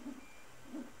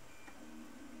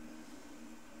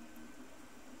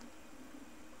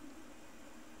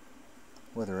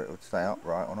 Whether it would stay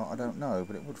upright or not, I don't know,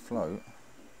 but it would float.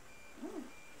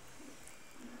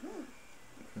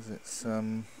 Because it's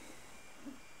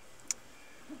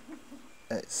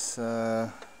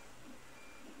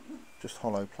just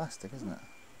hollow plastic, isn't it?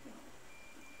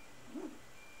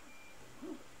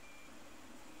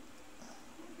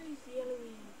 These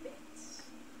yellowy bits.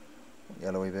 What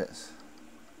yellowy bits?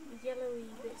 The yellowy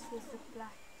bits with the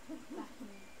black and...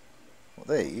 What,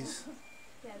 these?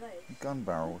 Yeah, those. Gun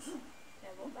barrels. Yeah,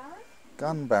 what barrel?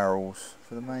 Gun barrels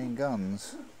for the main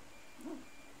guns.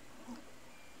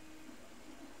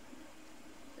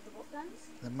 For the what guns?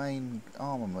 The main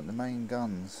armament, the main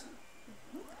guns.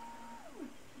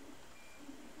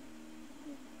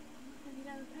 Have you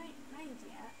done paint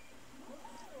yet?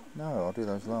 No, I'll do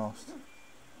those last.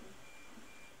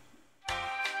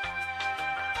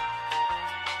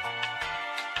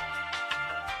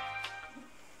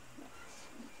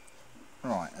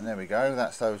 Right, and there we go,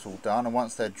 that's those all done, and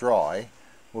once they're dry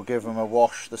we'll give them a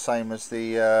wash the same as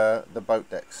the boat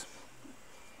decks.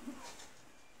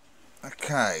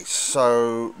 Okay,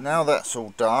 so now that's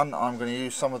all done, I'm going to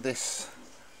use some of this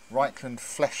Reichland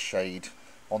Flesh Shade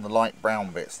on the light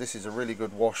brown bits. This is a really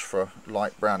good wash for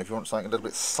light brown if you want something a little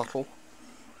bit subtle.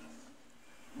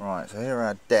 Right, so here are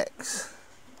our decks.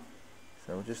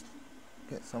 So we'll just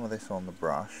get some of this on the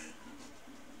brush.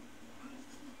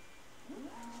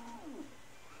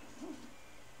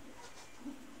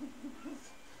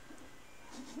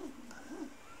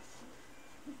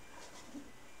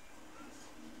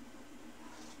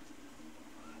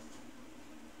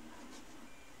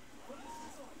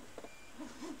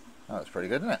 Oh, that's pretty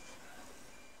good, isn't it?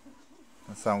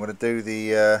 And so I'm going to do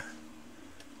the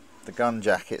the gun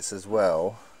jackets as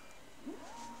well.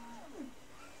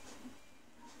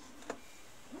 A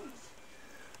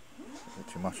bit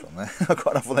too much on there. I've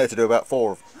got enough on there to do about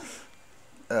 4 of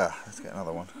them. Let's get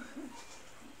another one.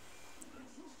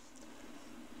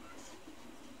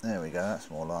 There we go, that's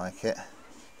more like it.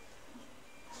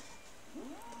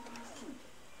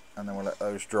 And then we'll let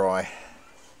those dry.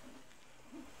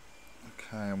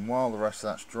 Okay, and while the rest of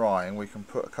that's drying, we can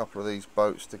put a couple of these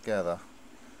boats together.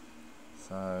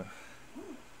 So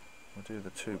we'll do the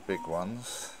 2 big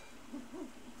ones.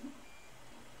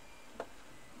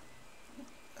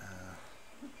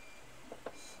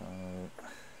 So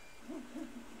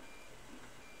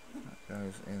that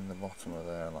goes in the bottom of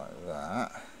there like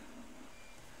that.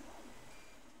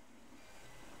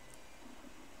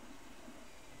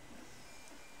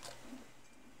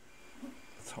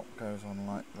 Top goes on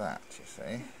like that, you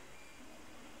see.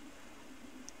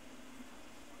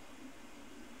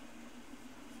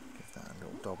 Give that a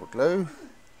little dab of glue.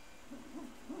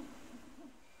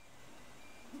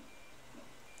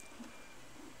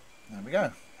 There we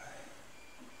go.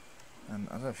 And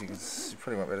I don't know if you can see, you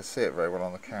probably won't be able to see it very well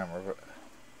on the camera, but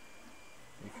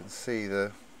you can see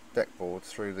the deck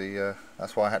boards through the,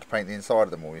 that's why I had to paint the inside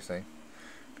of them all, you see,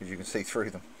 because you can see through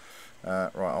them.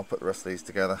 Right, I'll put the rest of these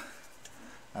together,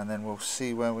 and then we'll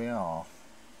see where we are.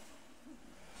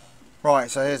 Right,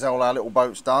 so here's all our little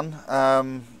boats done,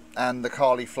 and the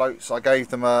Carly floats. I gave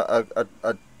them a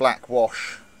black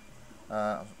wash. Actually,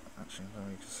 I don't know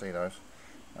if you can see those.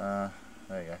 There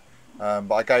you go.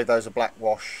 But I gave those a black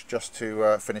wash just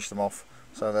to finish them off,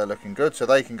 so they're looking good. So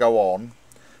they can go on.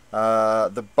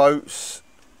 The boats,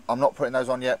 I'm not putting those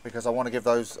on yet because I want to give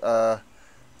those. They're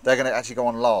going to actually go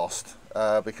on last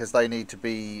because they need to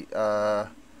be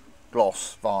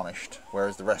gloss varnished,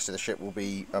 whereas the rest of the ship will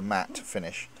be a matte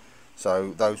finish.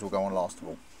 So those will go on last of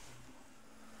all.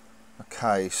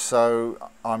 Okay, so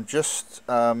I'm just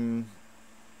going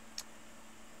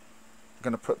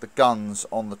to put the guns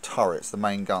on the turrets, the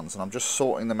main guns, and I'm just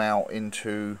sorting them out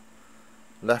into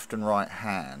left and right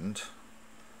hand,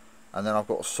 and then I've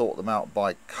got to sort them out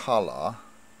by colour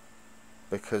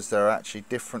because they're actually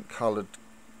different coloured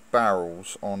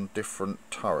barrels on different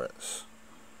turrets,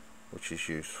 which is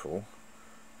useful.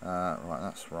 Right,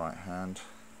 that's right hand.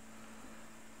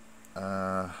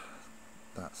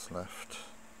 That's left.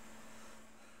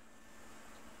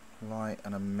 Light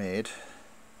and a mid.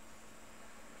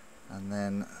 And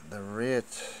then the rear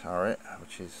turret,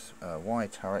 which is a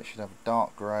wide turret, should have a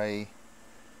dark grey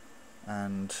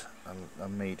and a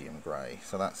medium grey.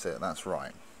 So that's it, that's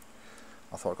right.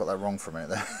 I thought I got that wrong for a minute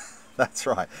there. That's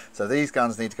right. So these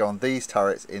guns need to go on these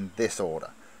turrets in this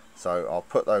order. So I'll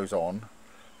put those on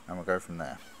and we'll go from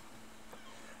there.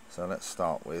 So let's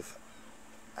start with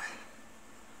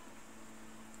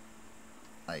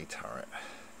a turret.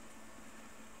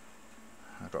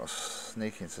 I've got a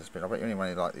sneaking suspicion. I bet you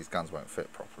only like these guns won't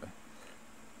fit properly.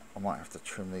 I might have to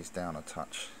trim these down a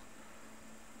touch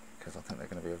because I think they're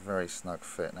going to be a very snug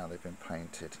fit now they've been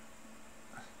painted.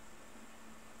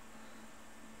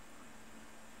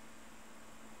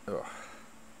 Ugh.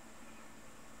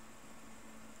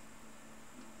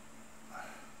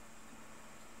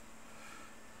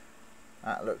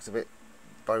 That looks a bit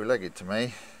bow-legged to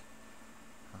me.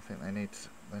 I think they need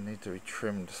to be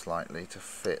trimmed slightly to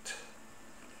fit.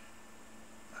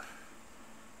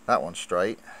 That one's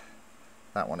straight,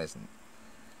 that one isn't.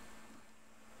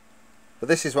 But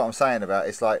this is what I'm saying about,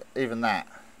 it's like even that,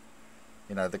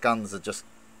 you know, the guns are just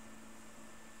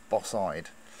boss-eyed.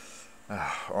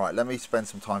 Alright, let me spend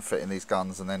some time fitting these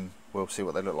guns and then we'll see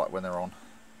what they look like when they're on.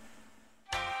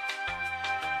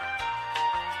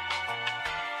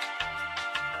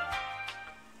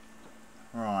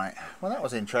 Right, well that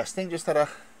was interesting. Just had a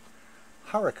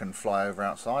hurricane fly over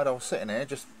outside. I was sitting here,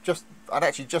 I'd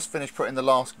actually just finished putting the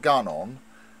last gun on,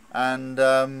 and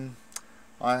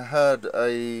I heard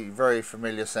a very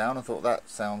familiar sound. I thought that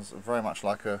sounds very much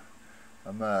like a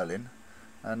Merlin,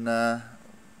 and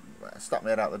stuck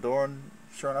my head out the door, and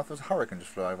sure enough, there was a hurricane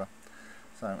just flew over.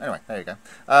 So anyway, there you go.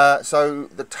 So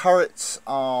the turrets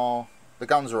are, the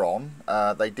guns are on.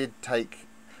 They did take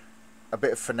a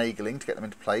bit of finagling to get them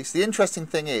into place. The interesting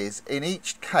thing is, in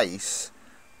each case,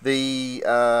 the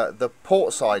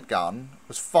port side gun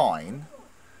was fine,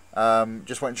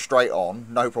 just went straight on,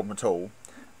 no problem at all,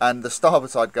 and the starboard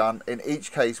side gun in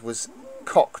each case was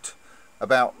cocked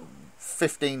about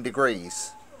 15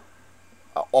 degrees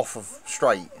off of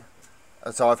straight.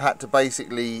 So I've had to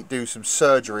basically do some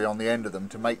surgery on the end of them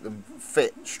to make them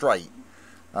fit straight,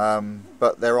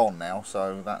 but they're on now,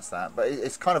 so that's that. But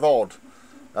it's kind of odd.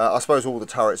 I suppose all the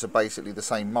turrets are basically the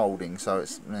same moulding, so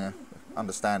it's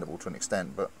understandable to an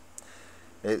extent, but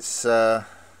It's yeah,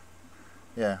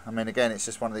 I mean, again, it's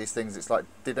just one of these things. It's like,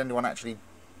 did anyone actually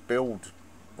build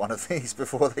one of these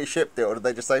before they shipped it, or did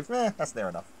they just say, that's near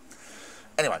enough?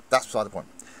 Anyway, that's beside the point.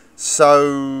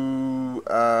 So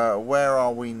where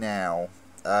are we now?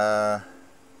 So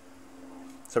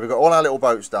we've got all our little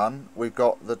boats done. We've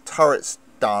got the turrets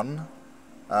done.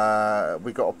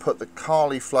 We've got to put the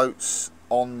Carly floats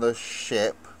on the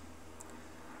ship.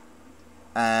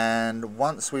 And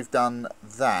once we've done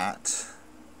that,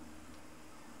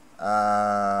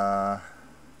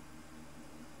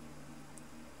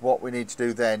 what we need to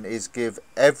do then is give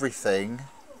everything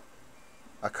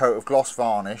a coat of gloss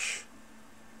varnish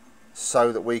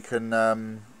so that we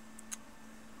can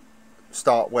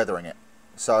start weathering it.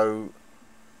 So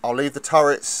I'll leave the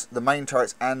turrets, the main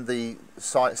turrets and the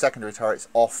secondary turrets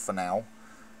off for now,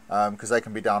 because they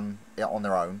can be done on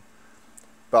their own.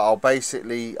 But I'll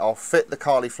fit the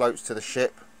Carly floats to the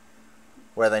ship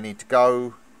where they need to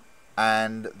go,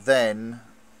 and then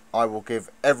I will give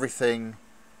everything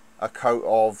a coat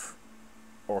of,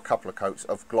 or a couple of coats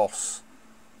of gloss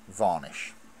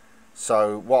varnish.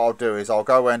 So what I'll do is I'll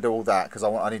go away and do all that, because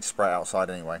I need to spray it outside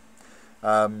anyway,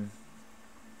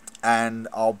 and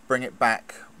I'll bring it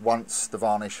back once the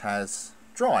varnish has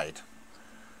dried.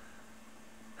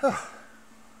 I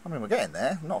mean, we're getting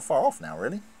there, not far off now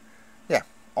really. Yeah,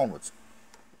 onwards.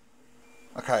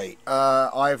 Okay,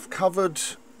 I've covered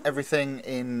everything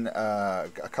in a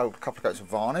couple of coats of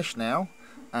varnish now,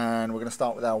 and we're going to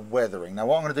start with our weathering. Now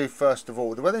what I'm going to do first of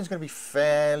all, the weathering is going to be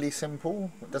fairly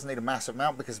simple. It doesn't need a massive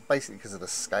amount, because of the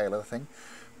scale of the thing.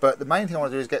 But the main thing I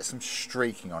want to do is get some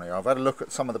streaking on here. I've had a look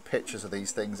at some of the pictures of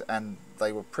these things, and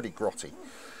they were pretty grotty.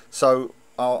 So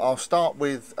I'll start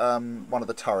with one of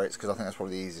the turrets, because I think that's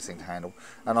probably the easiest thing to handle.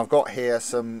 And I've got here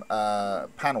some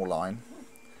panel line.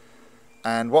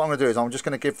 And what I'm going to do is I'm just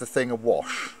going to give the thing a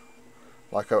wash,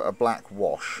 like a black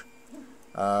wash.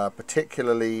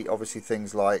 Particularly, obviously,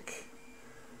 things like,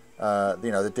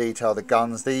 the detail, the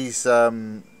guns. These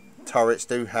turrets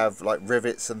do have like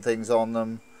rivets and things on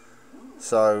them,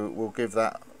 so we'll give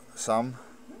that some.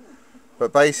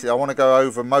 But basically, I want to go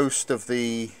over most of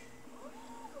the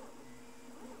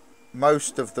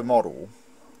model,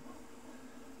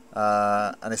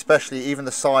 and especially even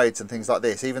the sides and things like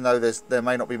this. Even though there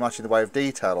may not be much in the way of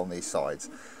detail on these sides,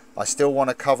 I still want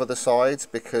to cover the sides,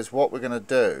 because what we're going to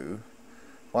do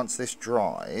once this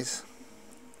dries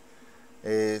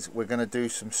is we're going to do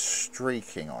some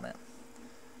streaking on it.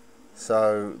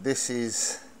 So this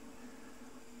is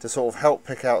to sort of help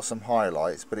pick out some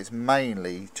highlights, but it's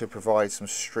mainly to provide some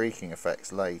streaking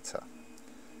effects later.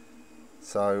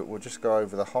 So we'll just go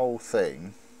over the whole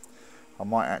thing. I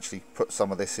might actually put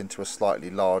some of this into a slightly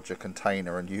larger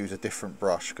container and use a different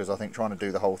brush, because I think trying to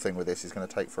do the whole thing with this is going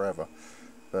to take forever.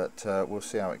 But we'll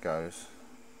see how it goes.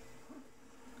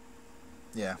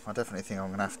 Yeah, I definitely think I'm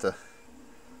going to have to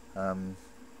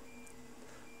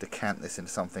decant this into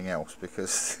something else,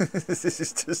 because this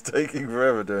is just taking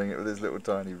forever doing it with this little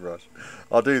tiny brush.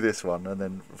 I'll do this one, and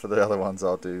then for the other ones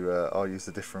I'll use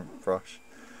a different brush.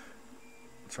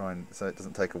 So it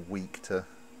doesn't take a week to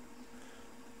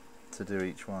do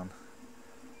each one.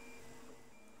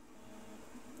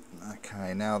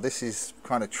 Okay, now this is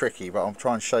kind of tricky, but I'm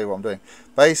trying to show you what I'm doing.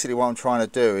 Basically what I'm trying to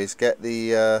do is get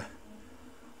the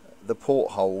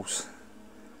portholes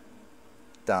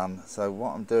done. So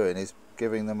what I'm doing is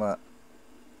giving them a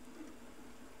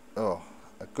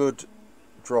good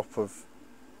drop of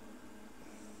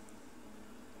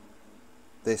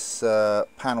this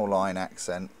panel line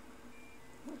accent,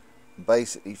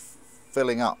 basically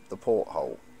filling up the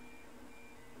porthole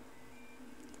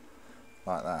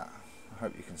like that. I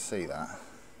hope you can see that.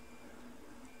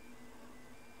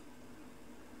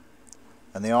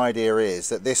 And the idea is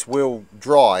that this will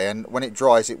dry, and when it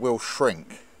dries it will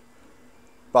shrink,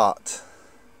 but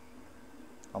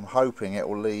I'm hoping it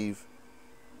will leave,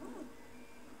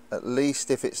 at least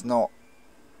if it's not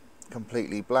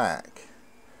completely black,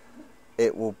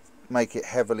 it will make it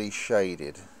heavily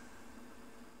shaded.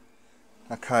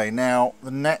 Okay, now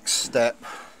the next step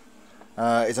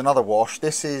is another wash.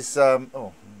 This is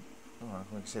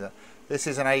we can see that. This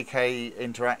is an AK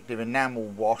Interactive enamel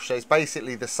wash. So it's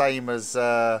basically the same as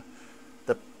the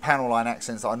panel line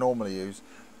accents that I normally use.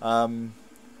 I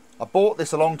bought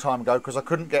this a long time ago because I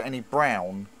couldn't get any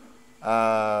brown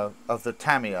of the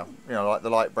Tamiya, like the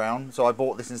light brown. So I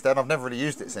bought this instead. I've never really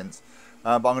used it since.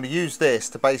 But I'm going to use this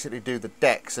to basically do the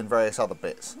decks and various other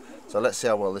bits. So let's see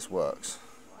how well this works.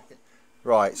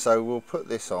 Right, so we'll put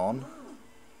this on.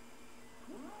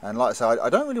 And like I said, I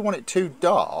don't really want it too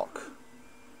dark.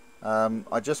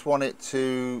 I just want it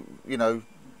to,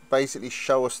 basically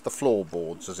show us the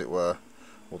floorboards, as it were,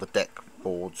 or the deck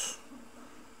boards.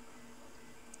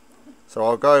 So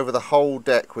I'll go over the whole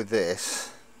deck with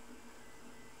this,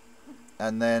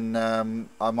 and then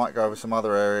I might go over some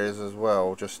other areas as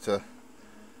well, just to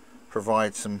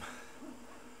provide some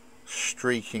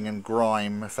streaking and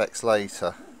grime effects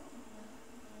later.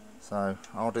 So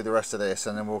I'll do the rest of this,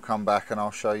 and then we'll come back and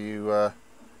I'll show you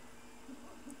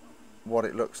what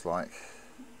it looks like.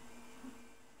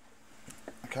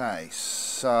 Okay,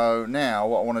 so now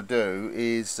what I want to do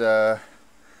is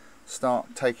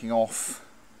start taking off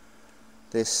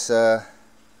this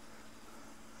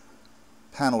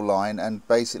panel line and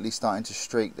basically starting to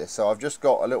streak this. So I've just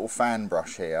got a little fan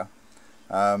brush here,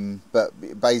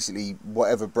 but basically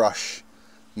whatever brush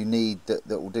you need that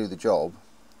will do the job.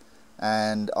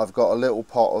 And I've got a little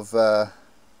pot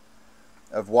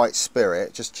of white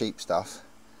spirit, just cheap stuff,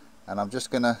 and I'm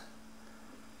just gonna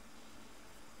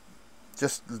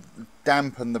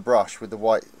dampen the brush with the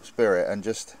white spirit, and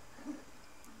just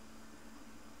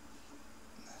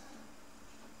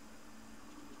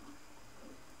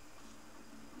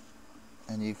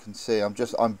you can see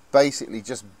I'm basically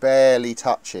just barely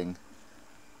touching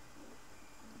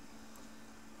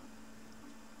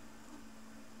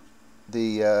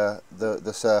the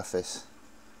surface.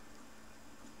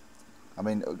 I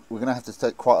mean, we're going to have to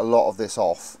take quite a lot of this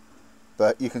off,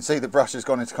 but you can see the brush has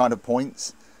gone into kind of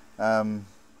points. But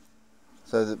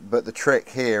the trick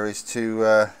here is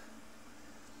to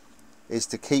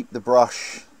keep the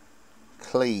brush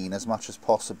clean as much as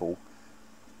possible,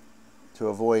 to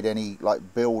avoid any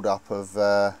like build up of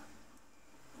the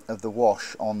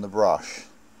wash on the brush.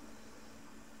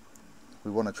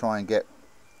 We want to try and get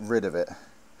rid of it,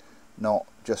 not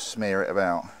just smear it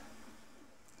about.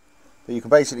 But you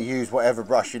can basically use whatever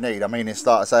brush you need. I mean, it's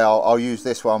like I say, I'll use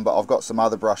this one, but I've got some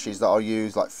other brushes that I'll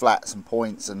use, like flats and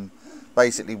points, and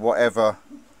basically whatever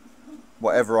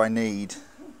I need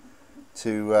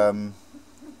to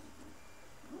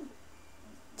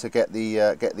get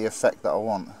the effect that I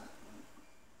want.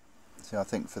 See, I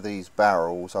think for these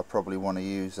barrels I probably want to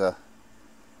use a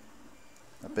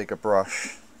bigger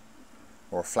brush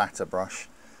or a flatter brush.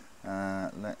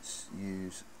 Let's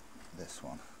use this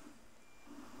one.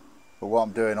 But what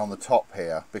I'm doing on the top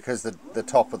here, because the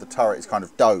top of the turret is kind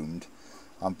of domed,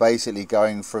 I'm basically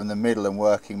going from the middle and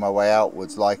working my way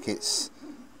outwards, like it's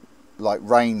like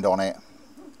rained on it,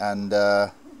 and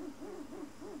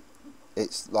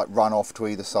it's like run off to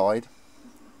either side.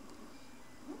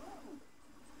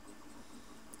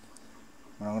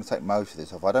 And I'm going to take most of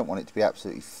this off. I don't want it to be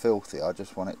absolutely filthy, I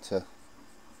just want it to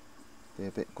be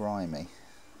a bit grimy.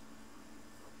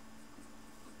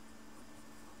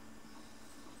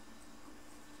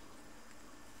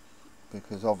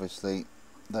 Because obviously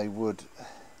they would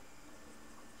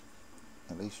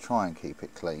at least try and keep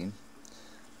it clean.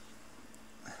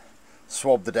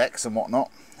 Swab the decks and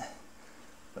whatnot.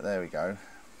 But there we go.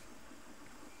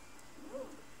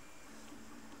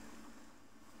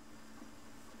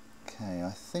 Okay,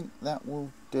 I think that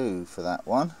will do for that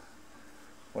one.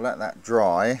 We'll let that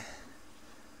dry,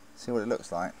 see what it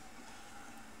looks like.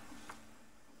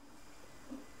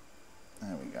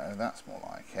 There we go, that's more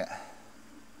like it.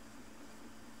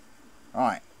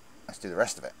 Alright, let's do the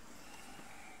rest of it.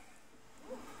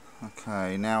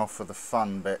 Okay, now for the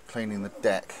fun bit, cleaning the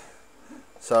deck.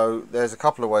 So there's a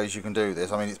couple of ways you can do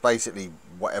this. I mean, it's basically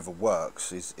whatever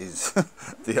works is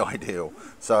the ideal.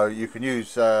 So you can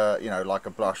use you know, like a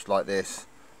brush like this,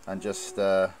 and just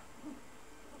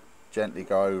gently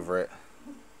go over it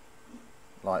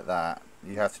like that.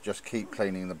 You have to just keep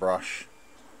cleaning the brush.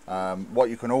 What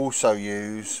you can also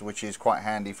use, which is quite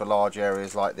handy for large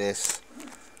areas like this,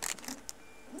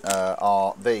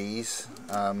 are these.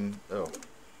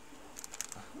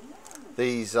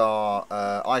 These are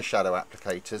eyeshadow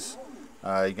applicators.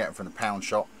 You get them from the pound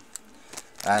shop,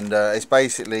 and it's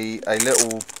basically a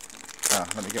little.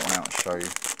 Let me get one out and show you.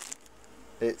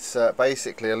 It's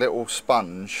basically a little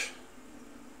sponge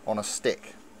on a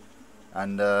stick,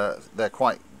 and they're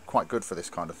quite good for this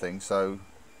kind of thing. So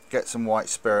get some white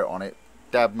spirit on it,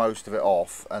 dab most of it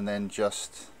off, and then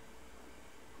just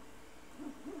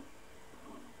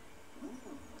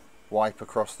wipe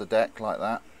across the deck like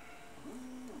that,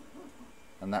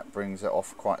 and that brings it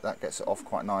off gets it off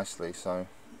quite nicely. So,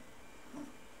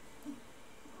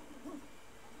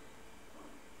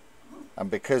 and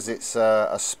because it's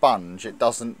a sponge, it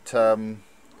doesn't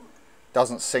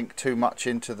sink too much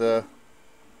into the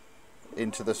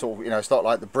sort of, you know, it's not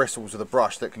like the bristles of the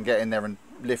brush that can get in there and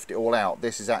lift it all out.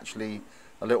 This is actually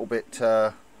a little bit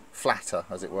flatter,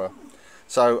 as it were.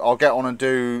 So I'll get on and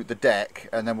do the deck,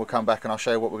 and then we'll come back and I'll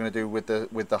show you what we're going to do with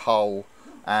the hull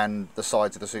and the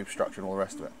sides of the superstructure and all the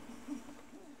rest of it.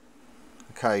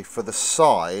 Okay, for the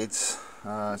sides,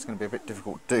 it's going to be a bit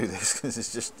difficult to do this because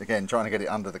it's just, again, trying to get it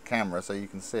under the camera so you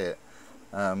can see it.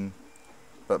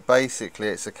 But basically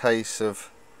it's a case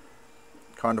of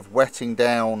kind of wetting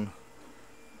down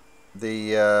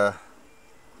the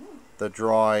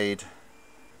dried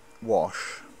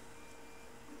wash.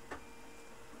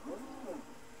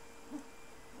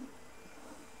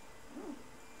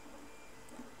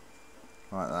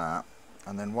 Like that.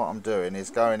 And then what I'm doing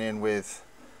is going in with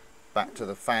back to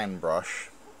the fan brush,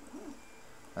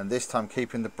 and this time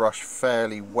keeping the brush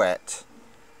fairly wet,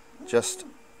 just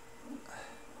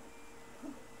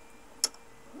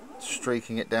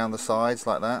streaking it down the sides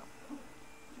like that.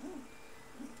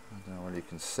 I don't know whether you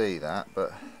can see that,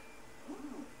 but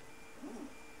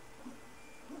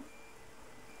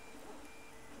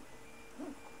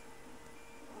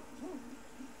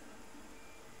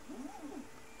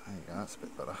there you go, that's a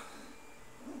bit better.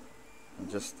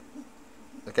 And just,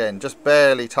 again, just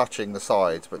barely touching the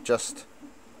sides, but just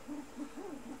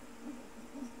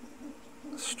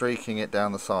streaking it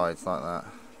down the sides like that.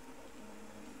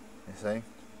 You see?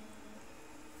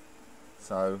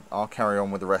 So I'll carry on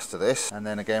with the rest of this, and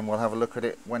then again we'll have a look at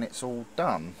it when it's all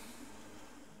done.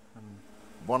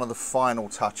 One of the final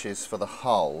touches for the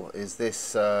hull is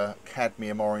this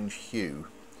cadmium orange hue,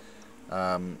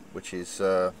 which is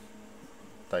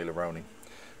Daleroni.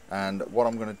 And what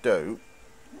I'm going to do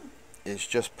is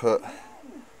just put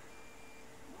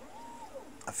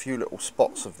a few little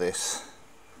spots of this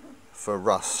for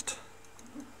rust,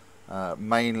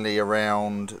 mainly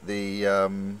around the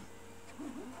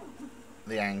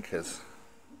anchors.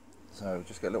 So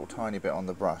just get a little tiny bit on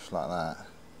the brush like that,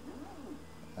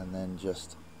 and then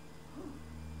just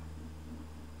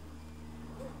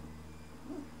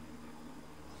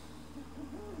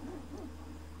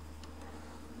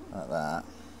like that.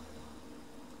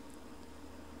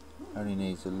 Only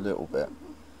needs a little bit.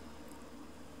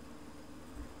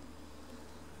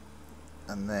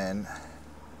 And then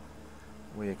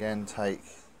we again take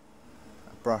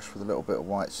a brush with a little bit of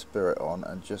white spirit on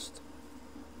and just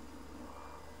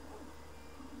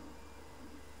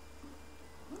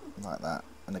like that.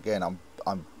 And again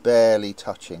I'm barely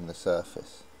touching the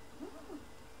surface.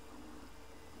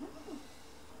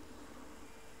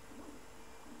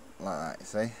 Like that, you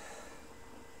see?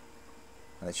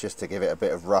 And it's just to give it a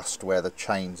bit of rust where the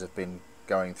chains have been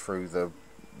going through the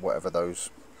whatever those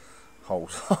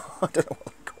holes are. I don't know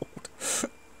what they're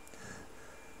called.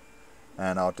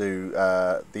 And I'll do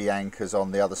the anchors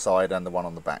on the other side and the one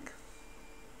on the back.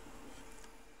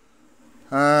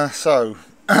 So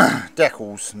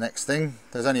decals, next thing.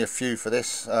 There's only a few for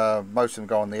this. Most of them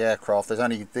go on the aircraft. There's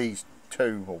only these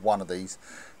two, or one of these,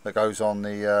 that goes on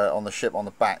the ship on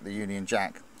the back, the Union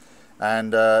Jack.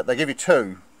 And they give you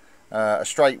two. A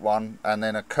straight one and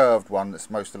then a curved one that's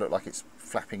supposed to look like it's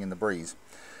flapping in the breeze.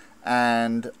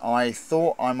 And I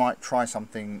thought I might try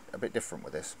something a bit different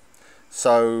with this.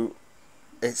 So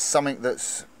it's something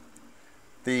that's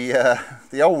the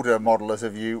older modelers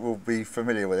of you will be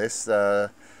familiar with this.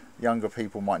 Younger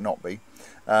people might not be.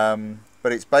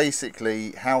 But it's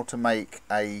basically how to make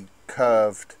a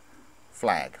curved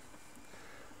flag.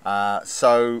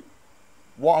 So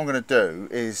what I'm going to do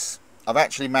is, I've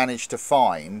actually managed to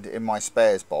find in my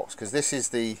spares box, because this is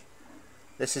the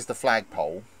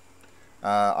flagpole.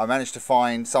 I managed to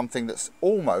find something that's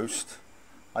almost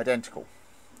identical.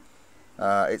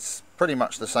 It's pretty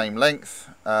much the same length,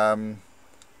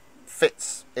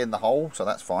 fits in the hole, so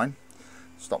that's fine.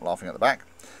 Stop laughing at the back.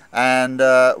 And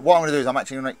what I'm going to do is I'm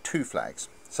actually going to make two flags.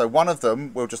 So one of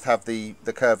them will just have the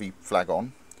curvy flag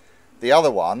on. The other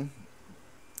one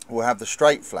will have the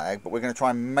straight flag, but we're going to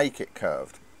try and make it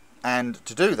curved. And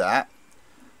to do that,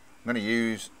 I'm going to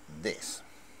use this.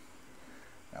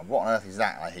 Now, what on earth is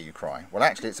that, I hear you cry? Well,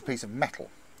 actually, it's a piece of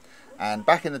metal. And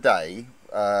back in the day,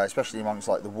 especially amongst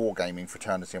like the wargaming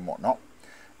fraternity and whatnot,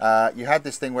 you had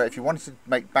this thing where if you wanted to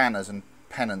make banners and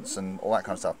pennants and all that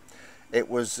kind of stuff, it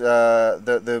was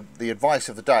the advice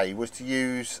of the day was to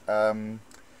use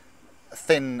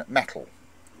thin metal.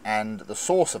 And the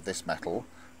source of this metal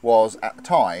was, at the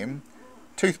time,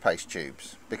 toothpaste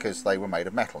tubes, because they were made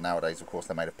of metal. Nowadays, of course,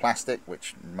 they're made of plastic,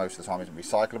 which most of the time isn't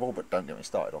recyclable, but don't get me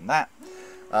started on that.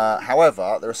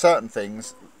 However, there are certain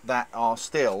things that are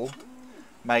still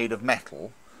made of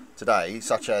metal today,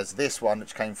 such as this one,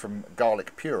 which came from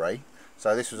garlic puree.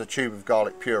 So this was a tube of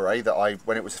garlic puree that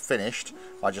when it was finished,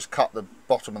 I just cut the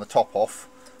bottom and the top off,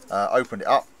 opened it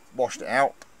up, washed it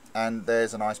out, and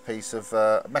there's a nice piece of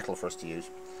metal for us to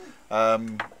use.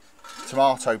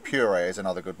 Tomato puree is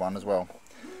another good one as well.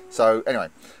 So anyway,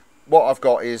 what I've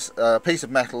got is a piece of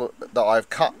metal that I've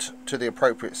cut to the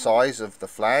appropriate size of the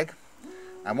flag,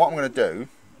 And what I'm going to do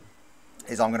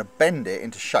is I'm going to bend it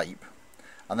into shape,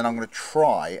 and then I'm going to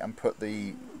try and put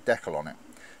the decal on it.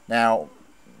 Now,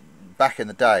 back in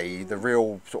the day, the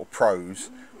real sort of pros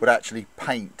would actually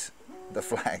paint the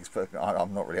flags, but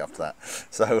I'm not really up to that.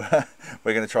 So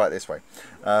we're going to try it this way.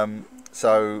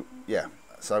 So yeah,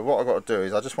 so what I've got to do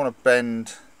is I just want to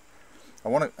bend. I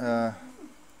want to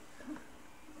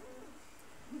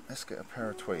let's get a pair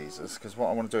of tweezers, because what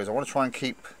I want to do is I want to try and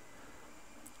keep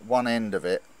one end of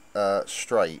it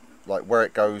straight, like where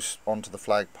it goes onto the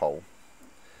flagpole.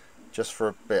 Just for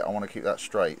a bit, I want to keep that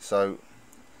straight. So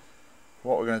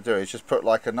what we're going to do is just put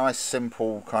like a nice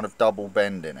simple kind of double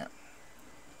bend in it,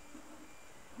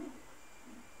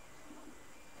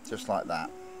 just like that.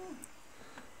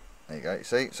 There you go. You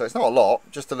see, so it's not a lot,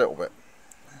 just a little bit,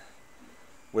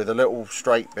 with a little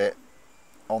straight bit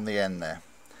on the end there.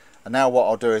 And now what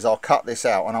I'll do is I'll cut this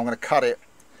out, and I'm going to cut it.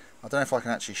 I don't know if I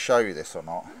can actually show you this or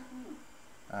not.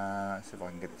 Let's see if I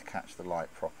can get it to catch the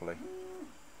light properly.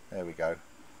 There we go.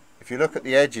 If you look at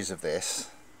the edges of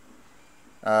this,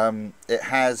 it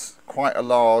has quite a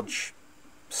large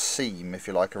seam, if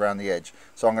you like, around the edge.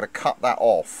 So I'm going to cut that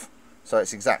off so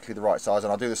it's exactly the right size,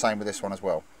 and I'll do the same with this one as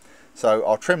well. So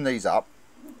I'll trim these up,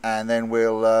 and then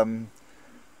we'll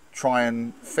try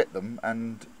and fit them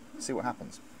and see what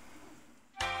happens.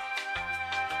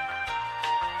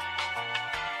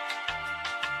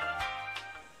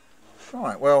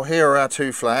 Right, well, here are our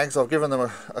two flags. I've given them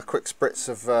a quick spritz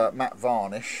of matte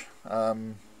varnish.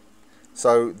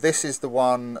 So this is the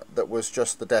one that was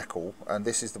just the decal, and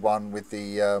this is the one with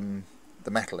the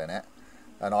metal in it.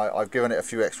 And I've given it a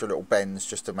few extra little bends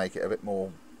just to make it a bit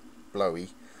more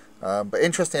blowy. But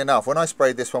interesting enough, when I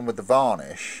sprayed this one with the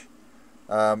varnish,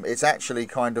 it's actually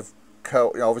kind of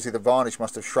curled. You know, obviously the varnish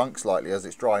must have shrunk slightly as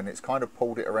it's dry, and it's kind of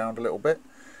pulled it around a little bit.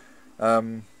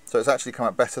 So it's actually come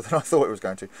out better than I thought it was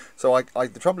going to. So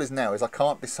the trouble is now is I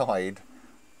can't decide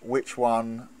which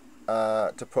one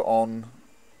to put on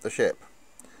the ship.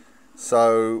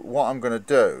 So what I'm going to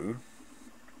do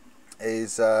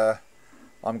is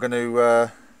I'm going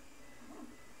to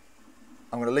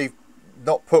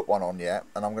not put one on yet,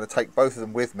 and I'm going to take both of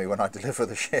them with me when I deliver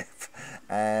the ship,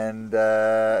 and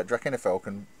Drachinifel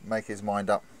can make his mind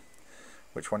up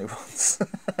which one he wants.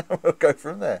 We'll go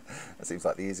from there. That seems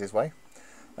like the easiest way.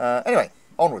 Anyway,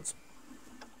 onwards.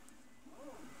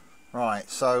 Right,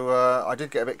 so I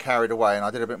did get a bit carried away, and I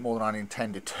did a bit more than I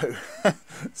intended to.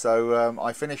 So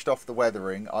I finished off the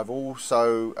weathering. I've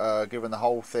also given the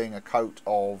whole thing a coat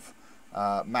of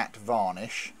matte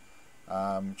varnish,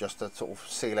 just to sort of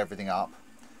seal everything up.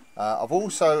 I've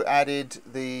also added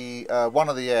the one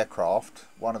of the aircraft,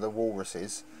 one of the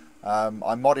walruses.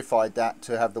 I modified that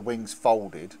to have the wings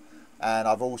folded, and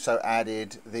I've also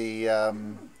added the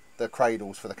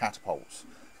cradles for the catapults.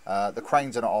 The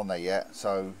cranes are not on there yet,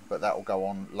 but that will go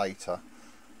on later.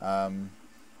 Yeah,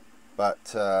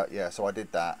 so I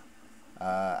did that,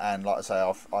 and like I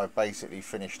say, I've basically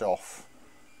finished off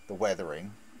the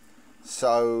weathering.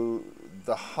 So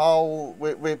the hull,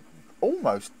 we're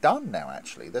almost done now.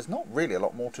 Actually, there's not really a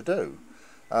lot more to do.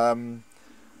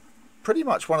 Pretty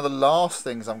much one of the last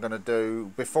things I'm going to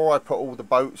do before I put all the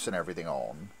boats and everything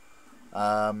on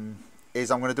is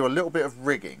I'm going to do a little bit of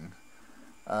rigging.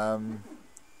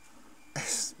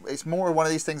 It's more one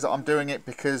of these things that I'm doing it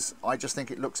because I just think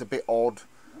it looks a bit odd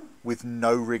with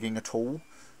no rigging at all.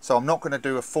 So I'm not going to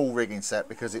do a full rigging set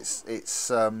because it's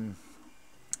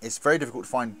very difficult to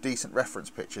find decent reference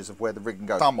pictures of where the rigging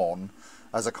goes. Some on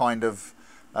as a kind of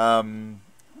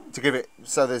to give it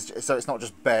so it's not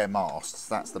just bare masts.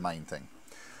 That's the main thing.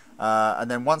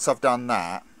 And then once I've done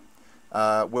that,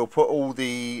 we'll put all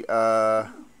the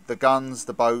guns,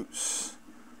 the boats,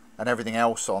 and everything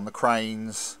else on, the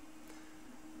cranes,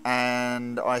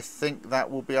 and I think that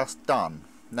will be us done.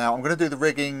 Now I'm going to do the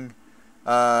rigging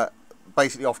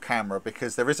basically off camera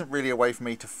because there isn't really a way for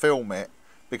me to film it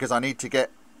because I need to get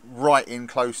right in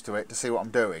close to it to see what I'm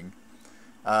doing.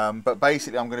 But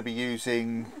basically I'm going to be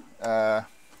using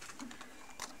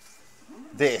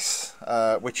this,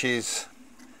 which is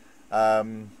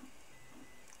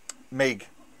MIG.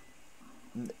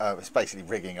 It's basically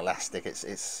rigging elastic. But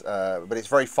it's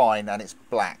very fine and it's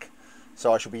black,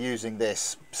 so I shall be using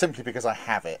this simply because I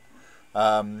have it.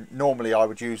 Normally I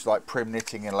would use like prim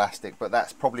knitting elastic, but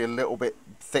that's probably a little bit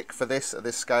thick for this at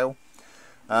this scale.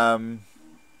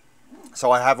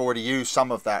 So I have already used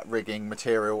some of that rigging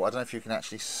material. I don't know if you can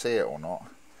actually see it or not,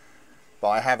 but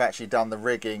I have actually done the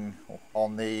rigging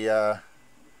on the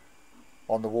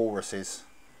walruses,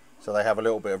 so they have a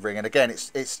little bit of rigging. And again,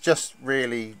 it's just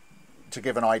really to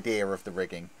give an idea of the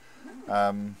rigging.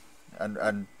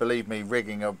 and believe me,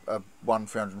 rigging a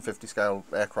 1/350 scale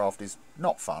aircraft is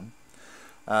not fun.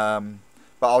 But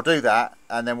I'll do that,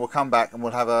 and then we'll come back and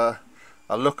we'll have a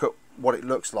look at what it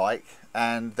looks like,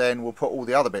 and then we'll put all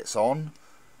the other bits on,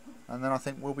 and then I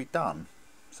think we'll be done.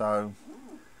 So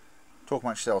talk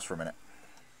amongst yourselves for a minute.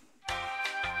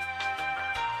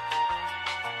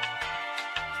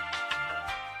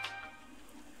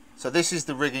 So this is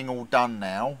the rigging all done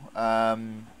now.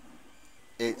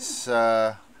 It's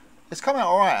come out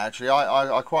alright actually.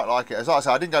 I quite like it. As I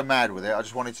said, I didn't go mad with it. I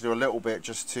just wanted to do a little bit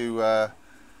just to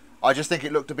I just think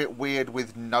it looked a bit weird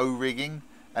with no rigging,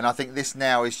 and I think this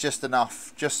now is just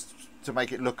enough just to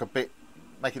make it look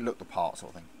the part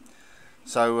sort of thing.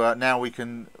 So now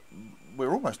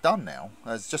we're almost done now.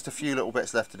 There's just a few little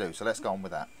bits left to do, so let's go on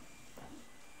with that.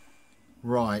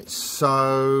 Right,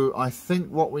 so I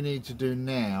think what we need to do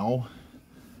now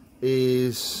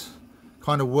is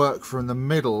kind of work from the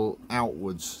middle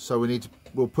outwards. So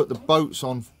we'll put the boats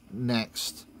on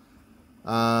next,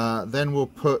 then we'll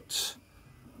put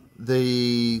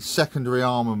the secondary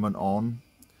armament on,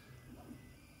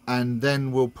 and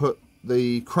then we'll put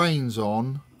the cranes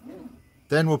on,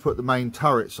 then we'll put the main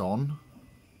turrets on,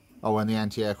 and the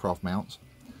anti-aircraft mounts,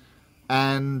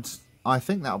 and I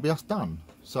think that'll be us done.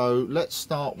 So let's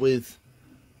start with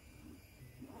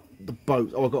the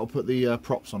boat. Oh, I've got to put the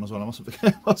props on as well. I mustn't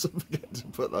forget to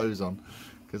put those on,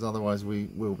 because otherwise we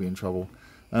will be in trouble.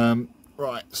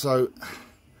 Right, so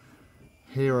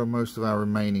here are most of our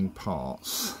remaining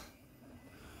parts.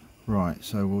 Right,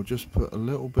 so we'll just put a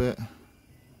little bit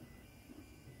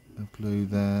of glue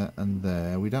there and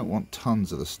there. We don't want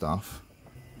tons of the stuff.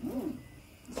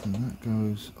 So that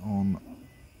goes on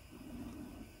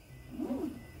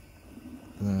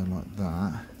there like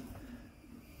that.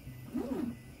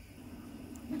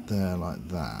 There like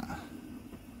that.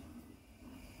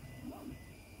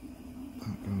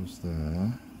 That goes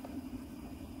there.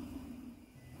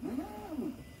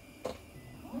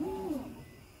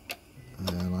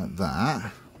 There like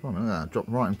that. Oh, look at that, dropped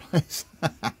right in place.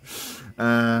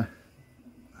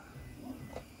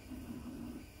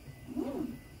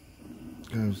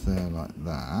 Goes there like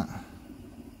that.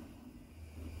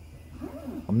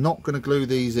 I'm not going to glue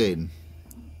these in.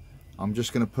 I'm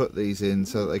just going to put these in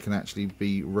so that they can actually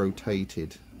be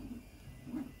rotated.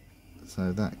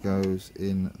 So that goes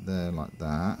in there like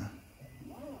that.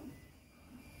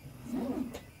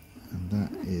 And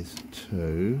that is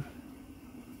 2.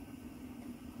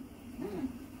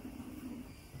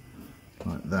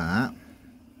 Like that.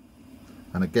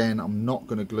 And again, I'm not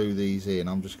going to glue these in.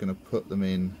 I'm just going to put them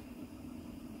in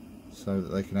so that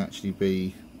they can actually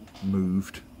be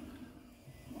moved.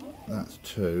 That's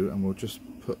 2, and we'll just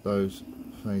put those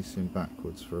facing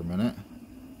backwards for a minute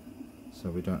so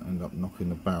we don't end up knocking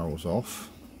the barrels off.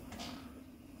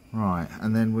 Right,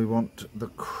 and then we want the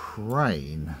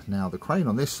crane. Now the crane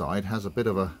on this side has a bit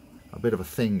of a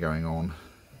thing going on.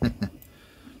 And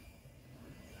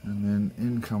then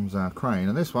in comes our crane,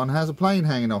 and this one has a plane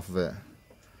hanging off of it.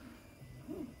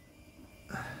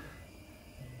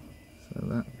 So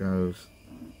that goes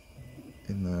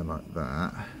in there like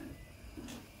that.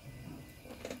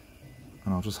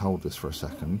 And I'll just hold this for a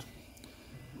second,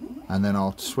 and then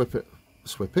I'll flip it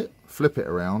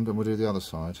around, and we'll do the other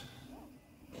side.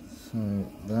 So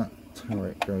that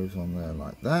turret goes on there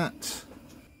like that.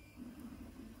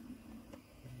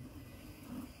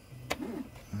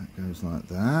 That goes like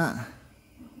that.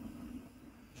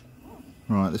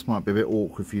 Right, this might be a bit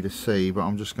awkward for you to see, but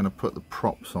I'm just going to put the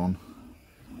props on.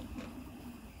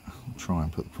 I'll try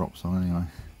and put the props on anyway.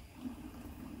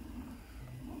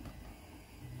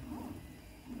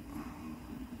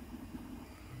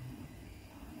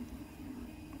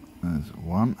 There's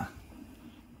one.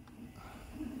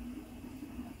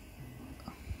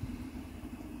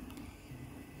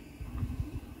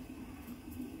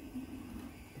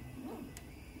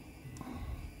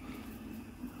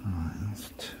 Right,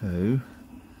 that's 2.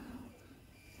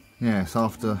 Yes,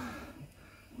 after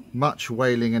much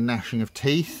wailing and gnashing of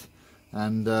teeth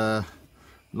and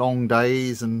long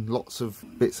days and lots of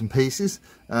bits and pieces,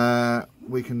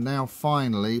 we can now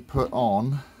finally put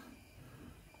on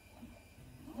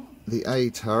the A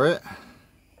turret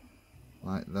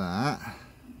like that.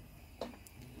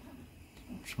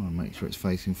 Try and make sure it's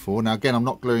facing forward. Now again, I'm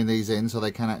not gluing these in, so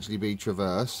they can actually be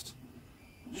traversed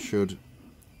should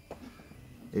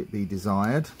it be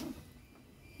desired.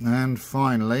 And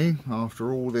finally,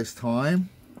 after all this time,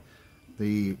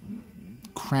 the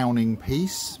crowning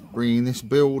piece, bringing this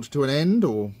build to an end,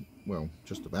 or well,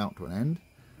 just about to an end,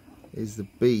 is the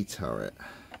B turret.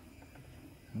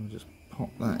 I'll just pop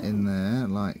that in there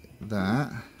like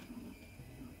that.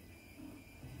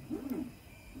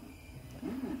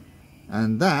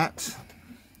 And that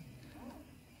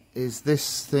is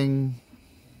this thing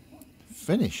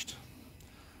finished.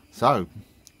 So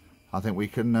I think we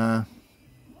can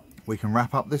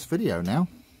wrap up this video now.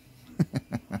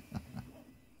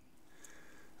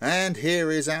 And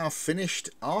here is our finished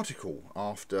article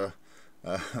after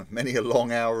many a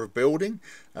long hour of building.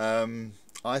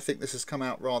 I think this has come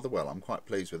out rather well. I'm quite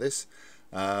pleased with this.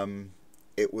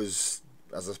 It was,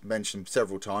 as I've mentioned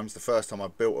several times, the first time I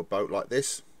built a boat like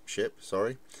this,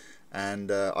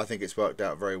 and I think it's worked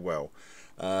out very well.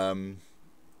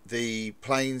 The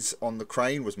planes on the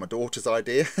crane was my daughter's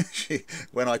idea.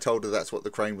 When I told her that's what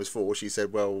the crane was for, she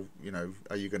said, well, you know,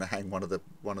 are you going to hang one of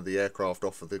the aircraft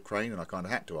off of the crane? And I kind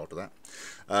of had to after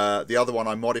that. The other one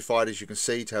I modified, as you can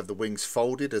see, to have the wings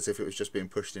folded as if it was just being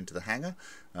pushed into the hangar,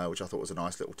 which I thought was a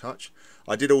nice little touch.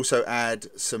 I did also add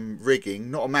some rigging,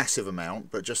 not a massive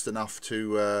amount, but just enough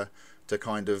to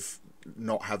kind of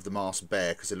not have the mast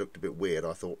bare, because it looked a bit weird,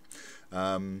 I thought.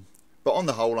 But on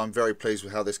the whole, I'm very pleased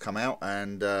with how this come out,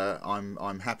 and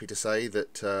I'm happy to say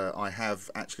that I have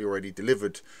actually already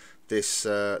delivered this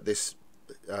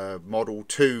model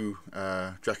to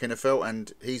Drachinifel,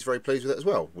 and he's very pleased with it as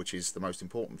well, which is the most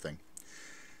important thing.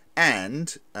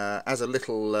 And as a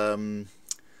little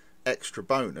extra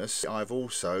bonus, I've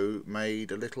also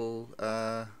made a little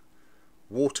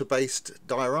water-based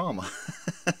diorama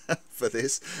for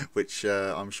this, which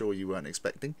I'm sure you weren't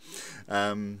expecting.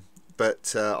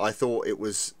 But I thought it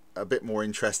was a bit more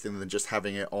interesting than just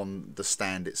having it on the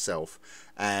stand itself.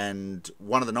 And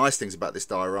one of the nice things about this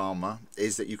diorama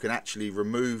is that you can actually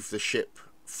remove the ship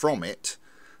from it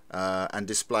and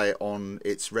display it on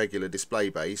its regular display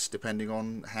base, depending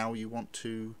on how you want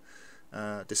to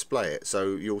display it.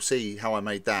 So you'll see how I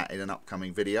made that in an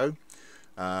upcoming video.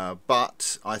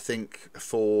 But I think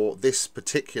for this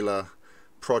particular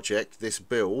project, this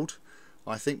build,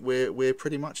 I think we're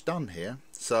pretty much done here.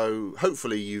 So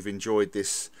hopefully you've enjoyed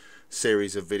this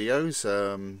series of videos.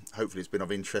 Hopefully it's been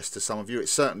of interest to some of you.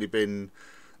 It's certainly been,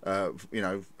 you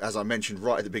know, as I mentioned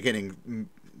right at the beginning,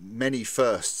 many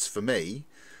firsts for me.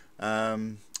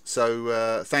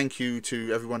 So thank you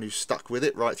to everyone who stuck with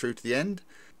it right through to the end.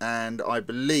 And I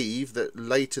believe that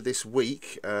later this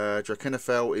week,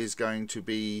 Drachinifel is going to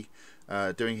be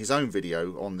doing his own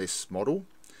video on this model.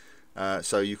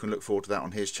 So you can look forward to that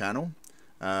on his channel.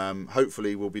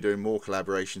 Hopefully we'll be doing more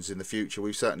collaborations in the future.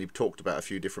 We've certainly talked about a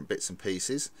few different bits and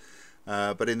pieces.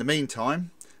 But in the meantime,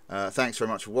 thanks very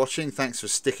much for watching. Thanks for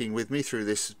sticking with me through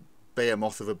this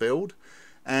behemoth of a build.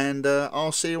 And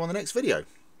I'll see you on the next video.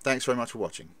 Thanks very much for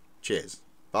watching. Cheers.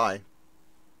 Bye.